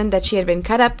determined that she had been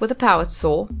cut up with a power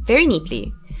saw very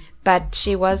neatly, but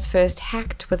she was first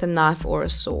hacked with a knife or a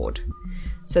sword.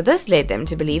 So this led them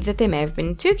to believe that there may have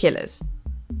been 2 killers,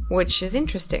 which is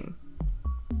interesting.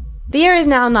 The year is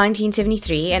now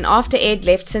 1973, and after Ed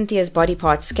left Cynthia's body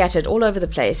parts scattered all over the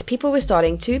place, people were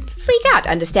starting to freak out,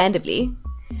 understandably.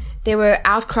 There were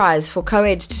outcries for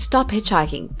co-eds to stop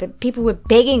hitchhiking. The people were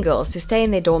begging girls to stay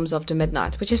in their dorms after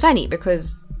midnight, which is funny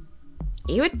because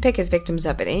he would pick his victims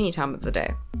up at any time of the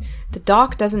day. The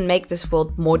dark doesn't make this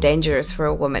world more dangerous for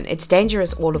a woman. It's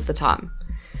dangerous all of the time.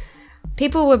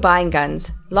 People were buying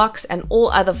guns, locks, and all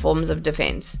other forms of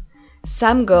defense.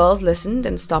 Some girls listened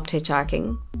and stopped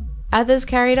hitchhiking. Others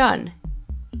carried on.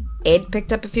 Ed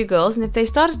picked up a few girls, and if they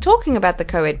started talking about the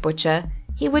co-ed butcher,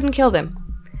 he wouldn't kill them.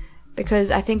 Because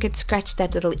I think it scratched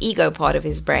that little ego part of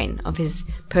his brain, of his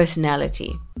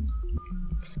personality.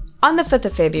 On the 5th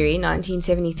of February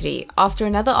 1973, after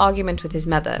another argument with his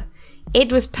mother,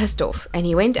 Ed was pissed off and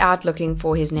he went out looking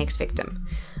for his next victim.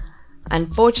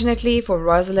 Unfortunately for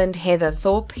Rosalind Heather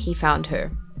Thorpe, he found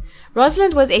her.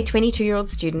 Rosalind was a 22-year-old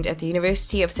student at the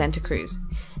University of Santa Cruz,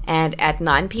 and at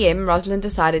 9 p.m. Rosalind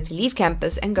decided to leave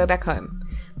campus and go back home,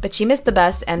 but she missed the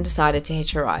bus and decided to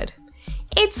hitch a ride.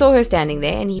 Ed saw her standing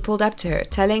there and he pulled up to her,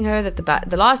 telling her that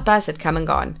the last bus had come and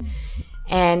gone.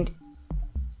 And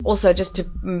also, just to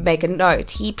make a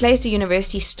note, he placed a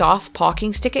university staff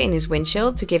parking sticker in his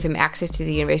windshield to give him access to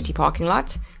the university parking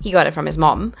lots. He got it from his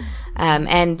mom.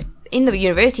 And in the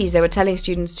universities, they were telling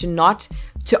students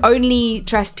to only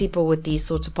trust people with these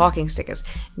sorts of parking stickers.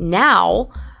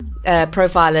 Now,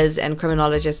 profilers and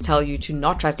criminologists tell you to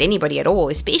not trust anybody at all,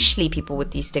 especially people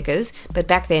with these stickers. But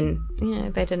back then,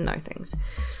 they didn't know things.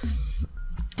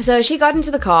 So she got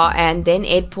into the car, and then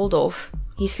Ed pulled off.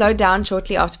 He slowed down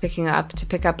shortly after picking her up to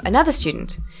pick up another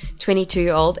student,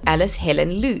 22-year-old Alice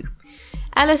Helen Liu.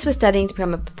 Alice was studying to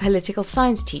become a political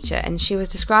science teacher, and she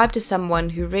was described as someone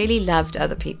who really loved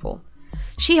other people.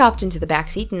 She hopped into the back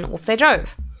seat and off they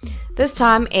drove. This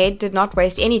time, Ed did not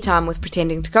waste any time with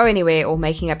pretending to go anywhere or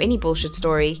making up any bullshit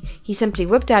story. He simply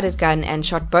whipped out his gun and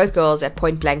shot both girls at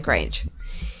point-blank range.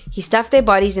 He stuffed their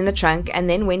bodies in the trunk and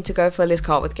then went to go fill his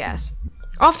car with gas.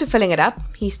 After filling it up,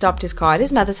 he stopped his car at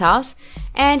his mother's house,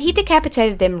 and he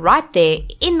decapitated them right there,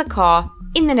 in the car,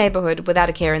 in the neighborhood, without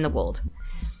a care in the world.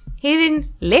 He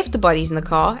then left the bodies in the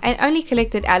car and only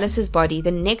collected Alice's body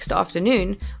the next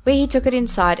afternoon, where he took it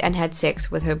inside and had sex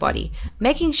with her body,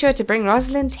 making sure to bring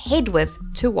Rosalind's head with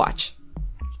to watch.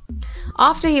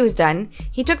 After he was done,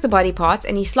 he took the body parts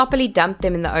and he sloppily dumped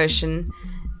them in the ocean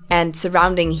and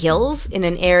surrounding hills in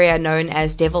an area known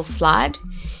as Devil's Slide.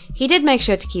 He did make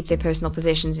sure to keep their personal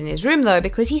possessions in his room, though,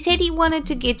 because he said he wanted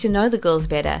to get to know the girls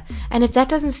better, and if that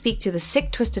doesn't speak to the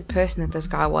sick, twisted person that this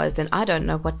guy was, then I don't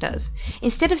know what does.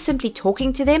 Instead of simply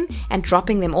talking to them and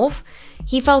dropping them off,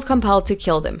 he felt compelled to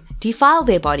kill them, defile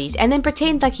their bodies, and then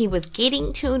pretend like he was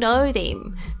getting to know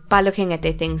them by looking at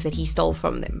their things that he stole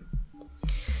from them.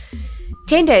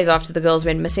 10 days after the girls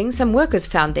went missing, some workers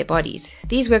found their bodies.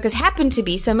 These workers happened to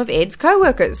be some of Ed's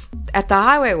co-workers at the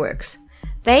highway works.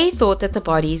 They thought that the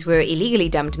bodies were illegally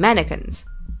dumped mannequins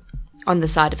on the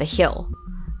side of a hill.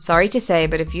 Sorry to say,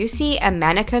 but if you see a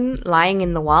mannequin lying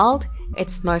in the wild,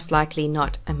 it's most likely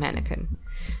not a mannequin.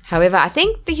 However, I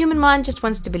think the human mind just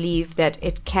wants to believe that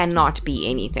it cannot be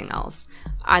anything else.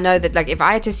 I know that, if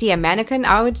I had to see a mannequin,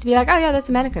 I would be like, oh yeah, that's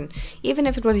a mannequin, even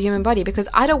if it was a human body, because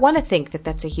I don't want to think that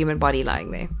that's a human body lying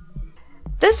there.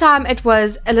 This time, it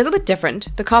was a little bit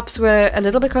different. The cops were a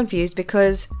little bit confused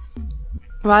because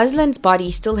Rosalind's body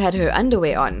still had her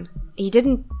underwear on. He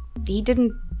didn't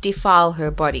defile her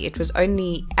body. It was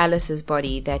only Alice's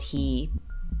body that he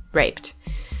raped.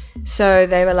 So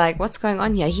they were like, what's going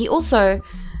on here? He also,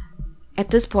 at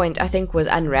this point, I think was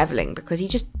unraveling because he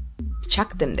just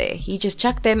chucked them there. He just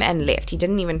chucked them and left. He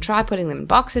didn't even try putting them in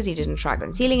boxes. He didn't try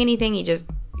concealing anything. He just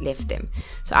left them.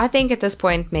 So I think at this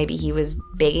point, maybe he was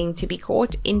begging to be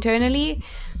caught internally.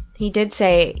 He did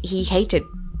say he hated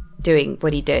doing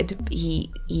what he did.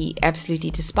 He absolutely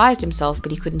despised himself,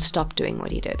 but he couldn't stop doing what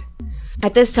he did.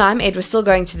 At this time, Ed was still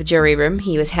going to the jury room.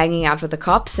 He was hanging out with the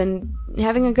cops and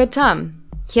having a good time.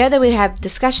 Here they would have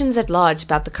discussions at large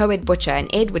about the co-ed butcher,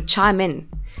 and Ed would chime in.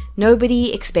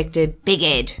 Nobody expected Big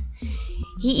Ed.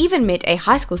 He even met a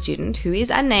high school student who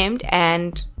is unnamed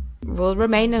and will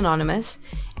remain anonymous,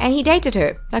 and he dated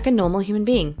her like a normal human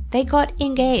being. They got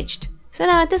engaged. So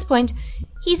now at this point,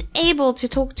 he's able to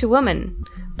talk to women,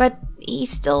 but he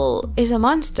still is a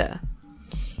monster.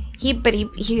 He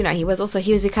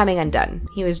was becoming undone.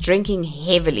 He was drinking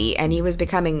heavily, and he was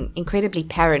becoming incredibly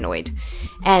paranoid.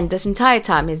 And this entire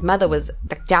time, his mother was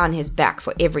down his back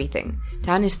for everything,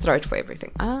 down his throat for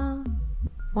everything.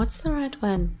 What's the right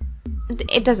one?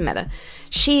 It doesn't matter.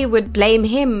 She would blame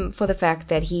him for the fact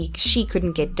that she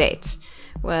couldn't get dates.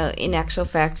 Well, in actual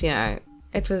fact,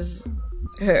 it was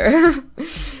her.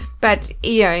 But,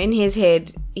 in his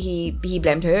head, he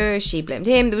blamed her, she blamed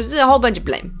him. There was a whole bunch of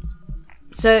blame.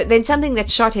 So then something that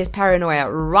shot his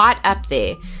paranoia right up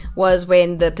there was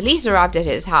when the police arrived at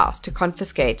his house to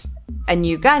confiscate a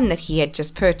new gun that he had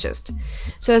just purchased.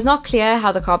 So it's not clear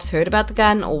how the cops heard about the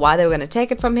gun or why they were going to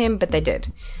take it from him, but they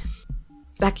did.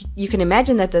 You can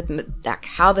imagine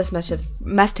how this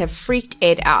must have freaked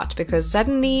Ed out, because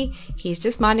suddenly he's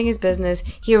just minding his business.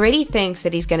 He already thinks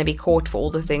that he's going to be caught for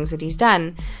all the things that he's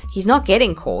done. He's not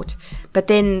getting caught, but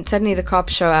then suddenly the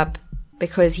cops show up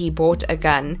because he bought a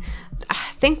gun. I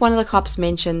think one of the cops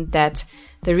mentioned that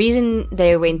the reason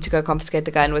they went to go confiscate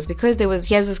the gun was because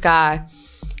here's this guy,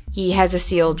 he has a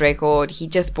sealed record, he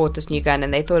just bought this new gun,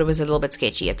 and they thought it was a little bit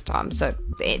sketchy at the time.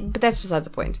 But that's besides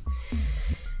the point.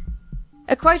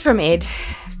 A quote from Ed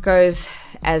goes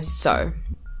as so.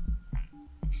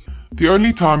 The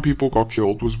only time people got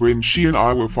killed was when she and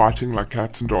I were fighting like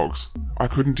cats and dogs. I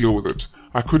couldn't deal with it.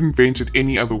 I couldn't vent it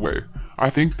any other way. I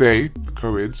think they, the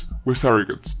co-eds, were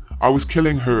surrogates. I was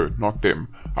killing her, not them.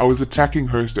 I was attacking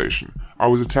her station. I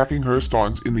was attacking her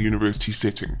stance in the university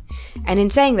setting. And in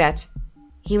saying that,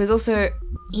 he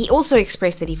also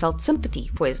expressed that he felt sympathy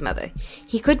for his mother.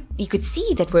 He could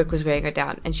see that work was wearing her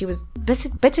down, and she was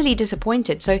bitterly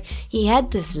disappointed. So he had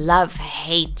this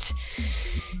love-hate,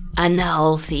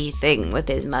 unhealthy thing with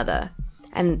his mother.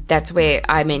 And that's where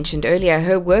I mentioned earlier,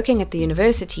 her working at the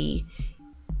university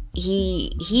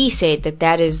he said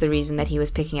that is the reason that he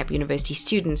was picking up university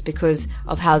students, because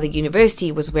of how the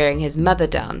university was wearing his mother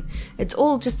down. It's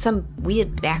all just some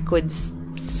weird backwards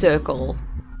circle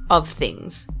of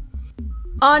things.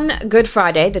 On Good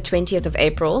Friday, the 20th of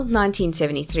April,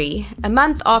 1973, a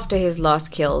month after his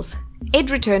last kills,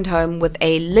 Ed returned home with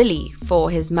a lily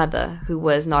for his mother, who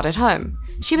was not at home.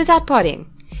 She was out partying.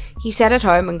 He sat at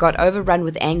home and got overrun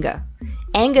with anger.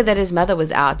 Anger that his mother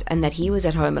was out and that he was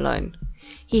at home alone.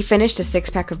 He finished a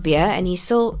 6-pack of beer and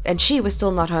she was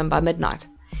still not home by midnight.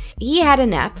 He had a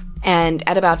nap, and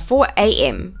at about 4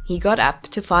 a.m. he got up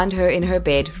to find her in her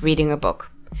bed reading a book.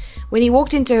 When he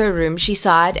walked into her room, she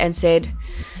sighed and said,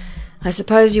 "I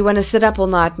suppose you want to sit up all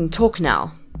night and talk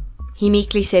now." He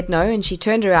meekly said no, and she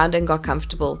turned around and got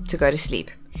comfortable to go to sleep.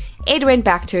 Ed went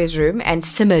back to his room and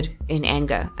simmered in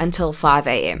anger until 5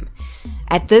 a.m.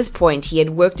 At this point, he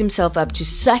had worked himself up to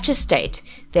such a state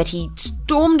that he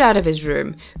stormed out of his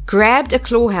room, grabbed a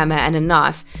claw hammer and a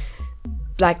knife,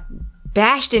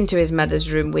 bashed into his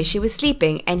mother's room where she was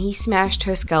sleeping, and he smashed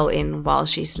her skull in while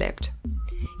she slept.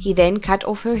 He then cut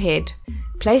off her head,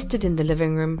 placed it in the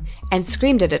living room, and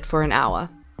screamed at it for an hour.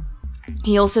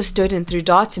 He also stood and threw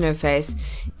darts in her face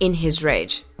in his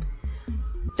rage.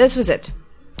 This was it,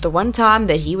 the one time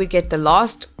that he would get the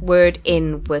last word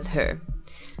in with her.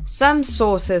 Some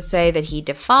sources say that he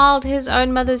defiled his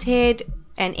own mother's head,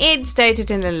 and Ed stated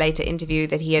in a later interview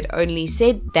that he had only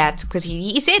said that because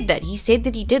he said that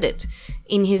he did it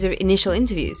in his initial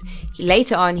interviews.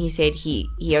 Later on, he said he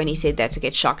only said that to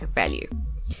get shock value.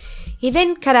 He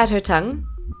then cut out her tongue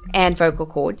and vocal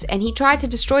cords, and he tried to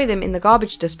destroy them in the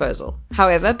garbage disposal.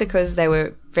 However, because they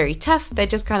were very tough, they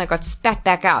just kind of got spat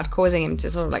back out, causing him to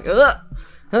sort of like, ugh,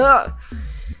 ugh.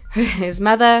 His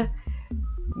mother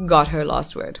got her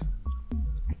last word.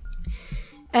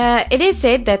 It is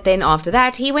said that then after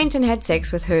that, he went and had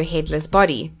sex with her headless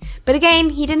body. But again,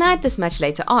 he denied this much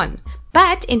later on.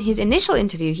 But in his initial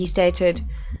interview, he stated,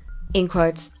 in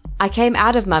quotes, "I came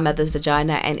out of my mother's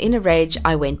vagina and in a rage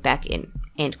I went back in,"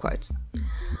 end quotes.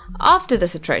 After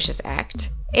this atrocious act,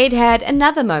 Ed had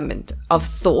another moment of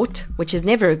thought, which is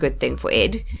never a good thing for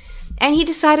Ed, and he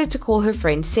decided to call her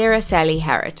friend Sarah Sally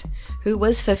Harrett, who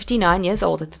was 59 years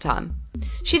old at the time.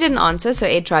 She didn't answer, so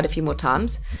Ed tried a few more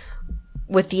times,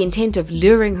 with the intent of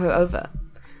luring her over.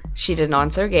 She didn't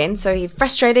answer again, so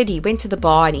frustrated, he went to the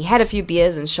bar and he had a few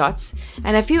beers and shots,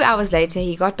 and a few hours later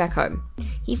he got back home.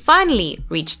 He finally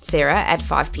reached Sarah at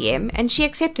 5 p.m. and she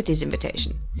accepted his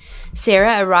invitation.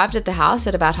 Sarah arrived at the house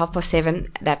at about 7:30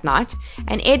 that night,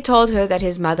 and Ed told her that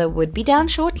his mother would be down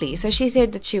shortly, so she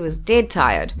said that she was dead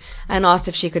tired and asked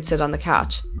if she could sit on the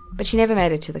couch, but she never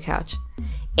made it to the couch.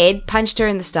 Ed punched her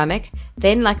in the stomach,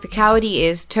 then, like the coward he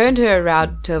is, turned her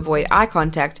around to avoid eye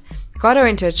contact, got her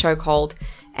into a chokehold,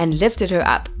 and lifted her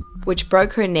up, which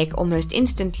broke her neck almost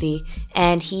instantly,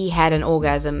 and he had an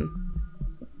orgasm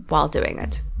while doing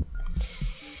it.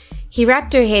 He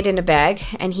wrapped her head in a bag,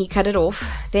 and he cut it off,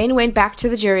 then went back to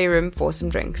the jury room for some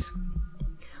drinks.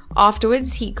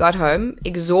 Afterwards, he got home,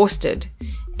 exhausted,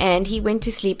 and he went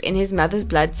to sleep in his mother's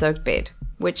blood-soaked bed,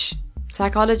 which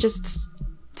psychologists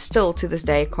still to this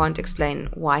day can't explain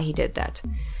why he did that.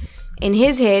 In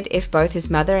his head, if both his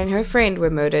mother and her friend were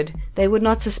murdered, they would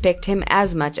not suspect him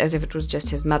as much as if it was just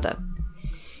his mother.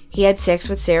 He had sex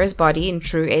with Sarah's body in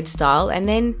true Ed style, and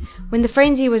then, when the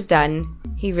frenzy was done,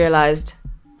 he realized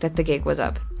that the gig was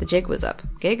up. The jig was up.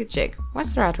 Jig.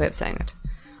 What's the right way of saying it?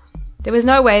 There was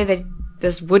no way that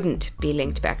this wouldn't be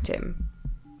linked back to him.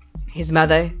 His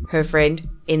mother, her friend,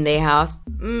 in their house.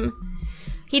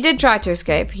 He did try to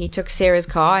escape. He took Sarah's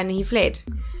car and he fled.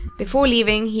 Before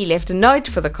leaving, he left a note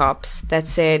for the cops that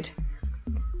said,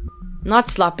 "Not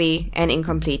sloppy and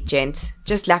incomplete, gents.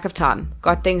 Just lack of time.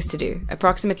 Got things to do.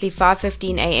 Approximately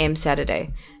 5:15 a.m.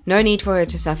 Saturday. No need for her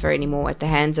to suffer anymore at the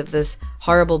hands of this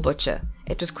horrible butcher.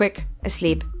 It was quick,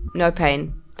 asleep, no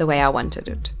pain, the way I wanted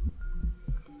it."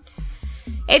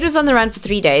 Ed was on the run for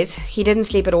 3 days. He didn't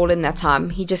sleep at all in that time.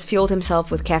 He just fueled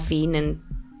himself with caffeine and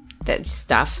that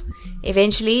stuff.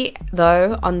 Eventually,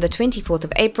 though, on the 24th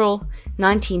of April,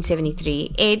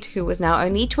 1973, Ed, who was now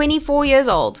only 24 years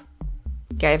old,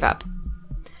 gave up.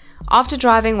 After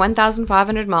driving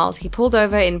 1,500 miles, he pulled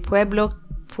over in Pueblo,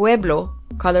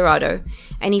 Colorado,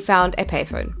 and he found a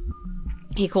payphone.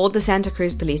 He called the Santa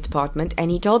Cruz Police Department,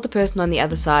 and he told the person on the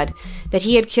other side that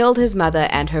he had killed his mother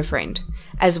and her friend,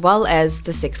 as well as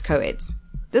the 6 co-eds.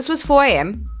 This was 4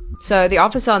 a.m., so the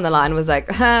officer on the line was like,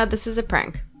 this is a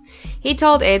prank. He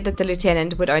told Ed that the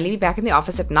lieutenant would only be back in the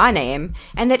office at 9 a.m.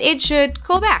 and that Ed should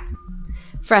call back.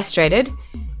 Frustrated,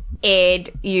 Ed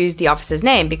used the officer's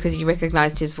name because he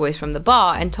recognized his voice from the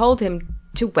bar and told him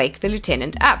to wake the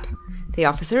lieutenant up. The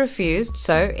officer refused,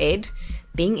 so Ed,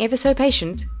 being ever so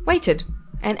patient, waited,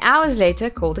 and hours later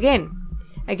called again.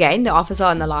 Again, the officer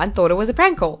on the line thought it was a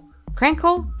prank call. Crank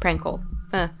call? Prank call.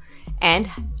 And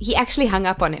he actually hung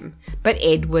up on him. But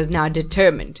Ed was now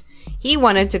determined. He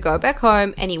wanted to go back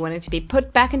home, and he wanted to be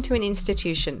put back into an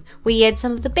institution where he had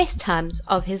some of the best times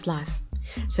of his life.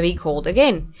 So he called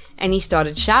again, and he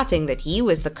started shouting that he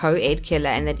was the co-ed killer,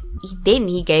 and that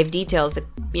he gave details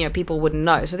that people wouldn't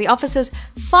know. So the officers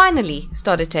finally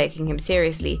started taking him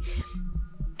seriously,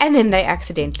 and then they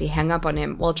accidentally hung up on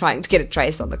him while trying to get a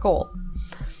trace on the call.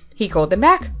 He called them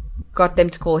back, got them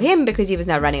to call him because he was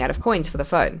now running out of coins for the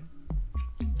phone.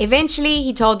 Eventually,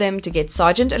 he told them to get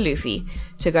Sergeant Alufi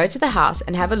to go to the house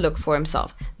and have a look for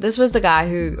himself. This was the guy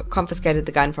who confiscated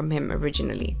the gun from him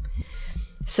originally.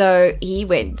 So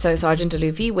Sergeant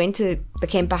Alufi went to the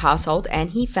Kemper household, and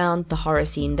he found the horror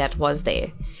scene that was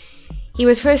there. He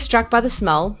was first struck by the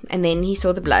smell, and then he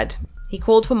saw the blood. He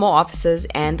called for more officers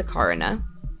and the coroner.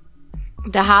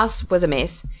 The house was a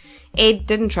mess. Ed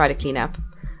didn't try to clean up.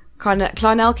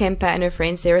 Clarnell Kemper and her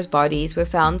friend Sarah's bodies were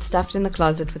found stuffed in the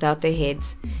closet without their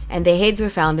heads, and their heads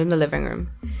were found in the living room.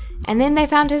 And then they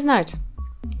found his note.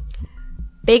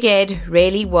 Big Ed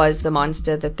really was the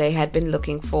monster that they had been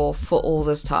looking for all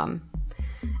this time.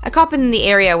 A cop in the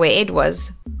area where Ed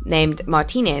was, named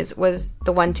Martinez, was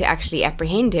the one to actually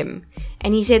apprehend him,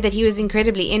 and he said that he was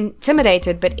incredibly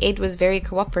intimidated, but Ed was very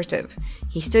cooperative.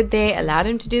 He stood there, allowed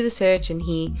him to do the search, and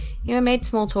he, made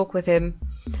small talk with him.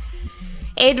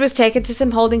 Ed was taken to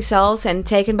some holding cells and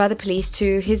taken by the police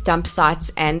to his dump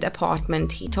sites and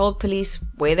apartment. He told police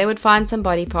where they would find some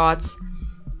body parts.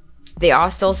 There are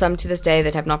still some to this day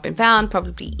that have not been found,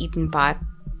 probably eaten by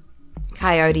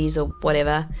coyotes or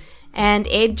whatever. And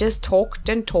Ed just talked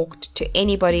and talked to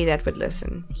anybody that would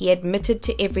listen. He admitted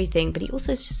to everything, but he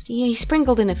also just, he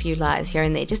sprinkled in a few lies here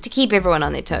and there just to keep everyone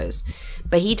on their toes.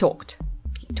 But he talked.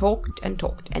 He talked and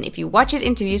talked. And if you watch his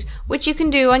interviews, which you can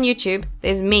do on YouTube,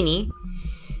 there's many,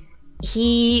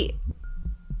 the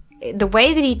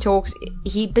way that he talks,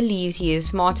 he believes he is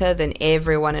smarter than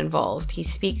everyone involved.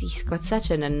 He's got such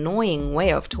an annoying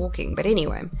way of talking. But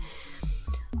anyway,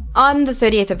 on the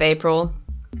 30th of April,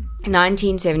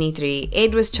 1973,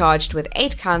 Ed was charged with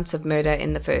 8 counts of murder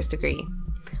in the first degree.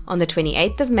 On the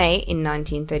 28th of May in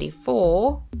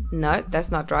 1934, no,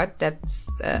 that's not right, that's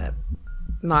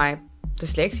my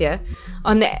dyslexia.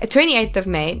 On the 28th of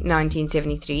May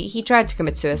 1973, he tried to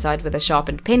commit suicide with a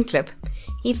sharpened pen clip.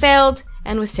 He failed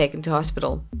and was taken to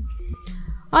hospital.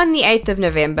 On the 8th of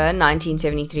November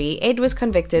 1973, Ed was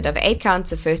convicted of 8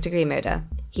 counts of first-degree murder.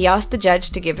 He asked the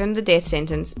judge to give him the death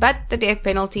sentence, but the death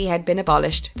penalty had been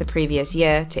abolished the previous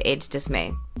year, to Ed's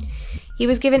dismay. He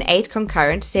was given 8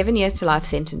 concurrent 7 years to life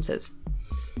sentences.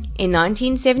 In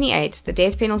 1978, the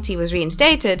death penalty was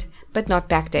reinstated, but not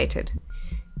backdated.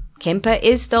 Kemper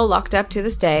is still locked up to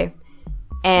this day,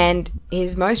 and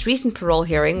his most recent parole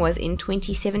hearing was in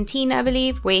 2017, I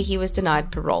believe, where he was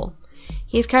denied parole.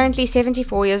 He is currently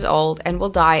 74 years old and will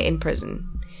die in prison.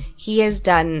 He has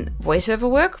done voiceover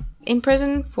work in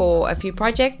prison for a few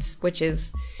projects, which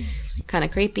is kind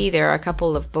of creepy. There are a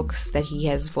couple of books that he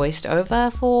has voiced over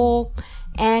for,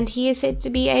 and he is said to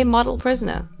be a model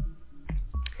prisoner.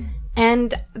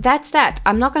 And that's that.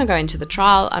 I'm not going to go into the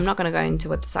trial. I'm not going to go into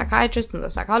what the psychiatrist and the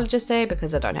psychologist say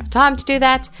because I don't have time to do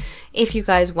that. If you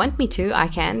guys want me to, I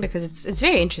can, because it's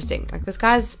very interesting. Like, this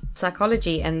guy's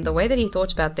psychology and the way that he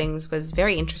thought about things was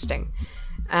very interesting.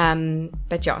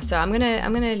 But yeah, so I'm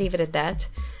gonna leave it at that.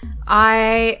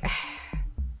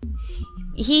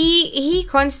 He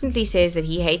constantly says that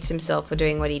he hates himself for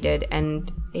doing what he did,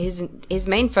 and his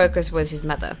main focus was his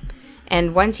mother.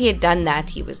 And once he had done that,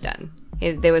 he was done.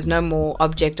 There was no more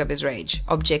object to his rage.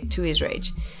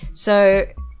 So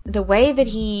the way that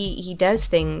he does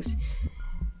things,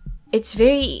 it's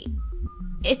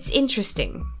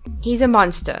interesting. He's a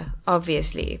monster,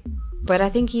 obviously, but I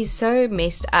think he's so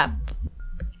messed up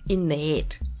in the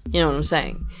head, you know what I'm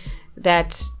saying,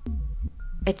 that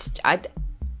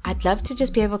I'd love to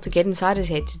just be able to get inside his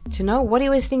head to know what he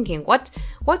was thinking. What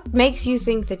makes you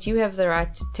think that you have the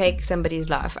right to take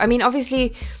somebody's life? I mean,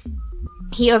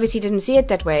 he obviously didn't see it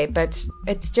that way, but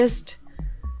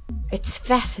it's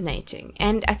fascinating.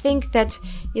 And I think that,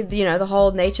 the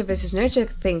whole nature versus nurture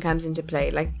thing comes into play.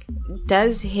 Like,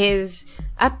 does his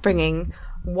upbringing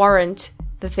warrant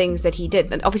the things that he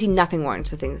did? And obviously nothing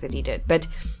warrants the things that he did, but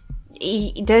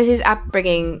does his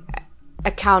upbringing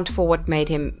account for what made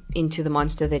him into the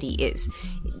monster that he is?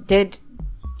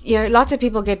 Lots of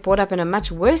people get brought up in a much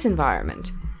worse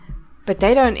environment, but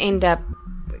they don't end up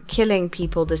killing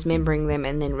people, dismembering them,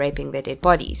 and then raping their dead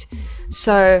bodies.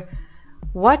 So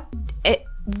what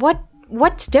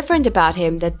what's different about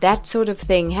him that sort of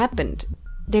thing happened?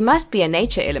 There must be a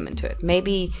nature element to it.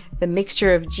 Maybe the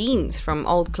mixture of genes from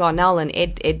old Clarnell and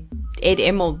Ed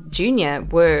Emmel Jr.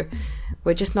 were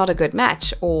just not a good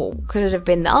match. Or could it have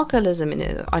been the alcoholism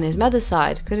on his mother's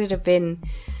side? Could it have been,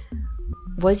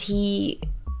 was he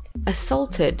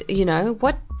assaulted?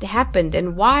 What happened,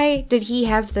 and why did he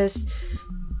have this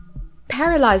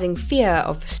paralyzing fear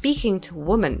of speaking to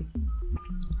women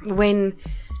when,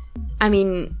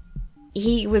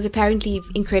 he was apparently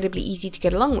incredibly easy to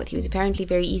get along with. He was apparently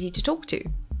very easy to talk to.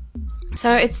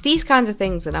 So it's these kinds of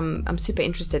things that I'm super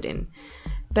interested in.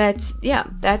 But yeah,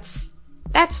 that's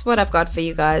what I've got for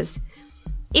you guys.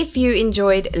 If you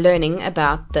enjoyed learning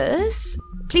about this,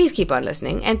 please keep on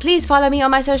listening, and please follow me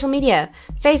on my social media.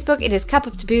 Facebook, it is Cup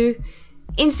of Taboo.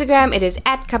 Instagram, it is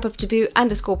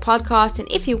 @cupoftaboo_podcast.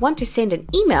 And if you want to send an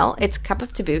email, it's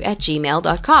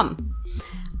cupoftaboo@gmail.com.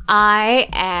 I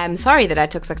am sorry that I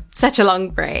took such a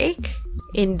long break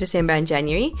in December and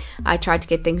January. I tried to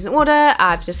get things in order.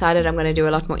 I've decided I'm going to do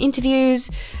a lot more interviews,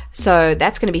 so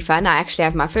that's going to be fun. I actually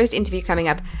have my first interview coming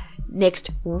up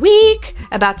next week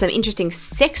about some interesting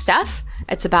sex stuff.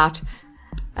 It's about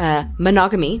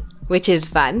monogamy, which is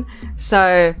fun.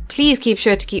 So please make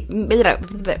sure to keep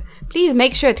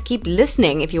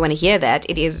listening if you want to hear that.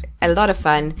 It is a lot of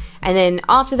fun. And then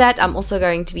after that, I'm also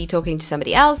going to be talking to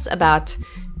somebody else about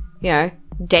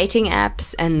dating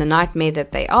apps and the nightmare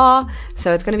that they are.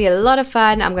 So it's going to be a lot of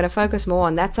fun. I'm going to focus more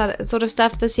on that sort of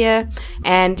stuff this year.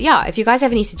 And yeah, if you guys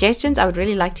have any suggestions, I would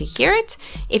really like to hear it.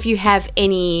 If you have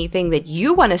anything that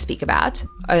you want to speak about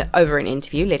over an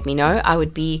interview, let me know. I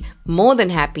would be more than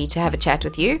happy to have a chat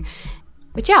with you.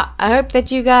 But yeah, I hope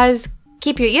that you guys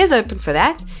keep your ears open for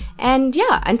that. And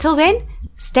yeah, until then,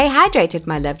 stay hydrated,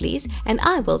 my lovelies, and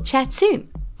I will chat soon.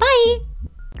 Bye!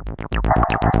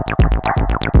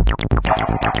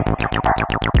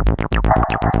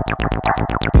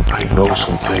 I know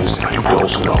some things that you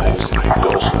don't know.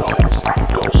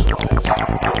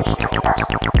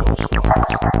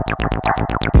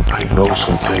 I know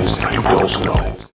some things that you don't know.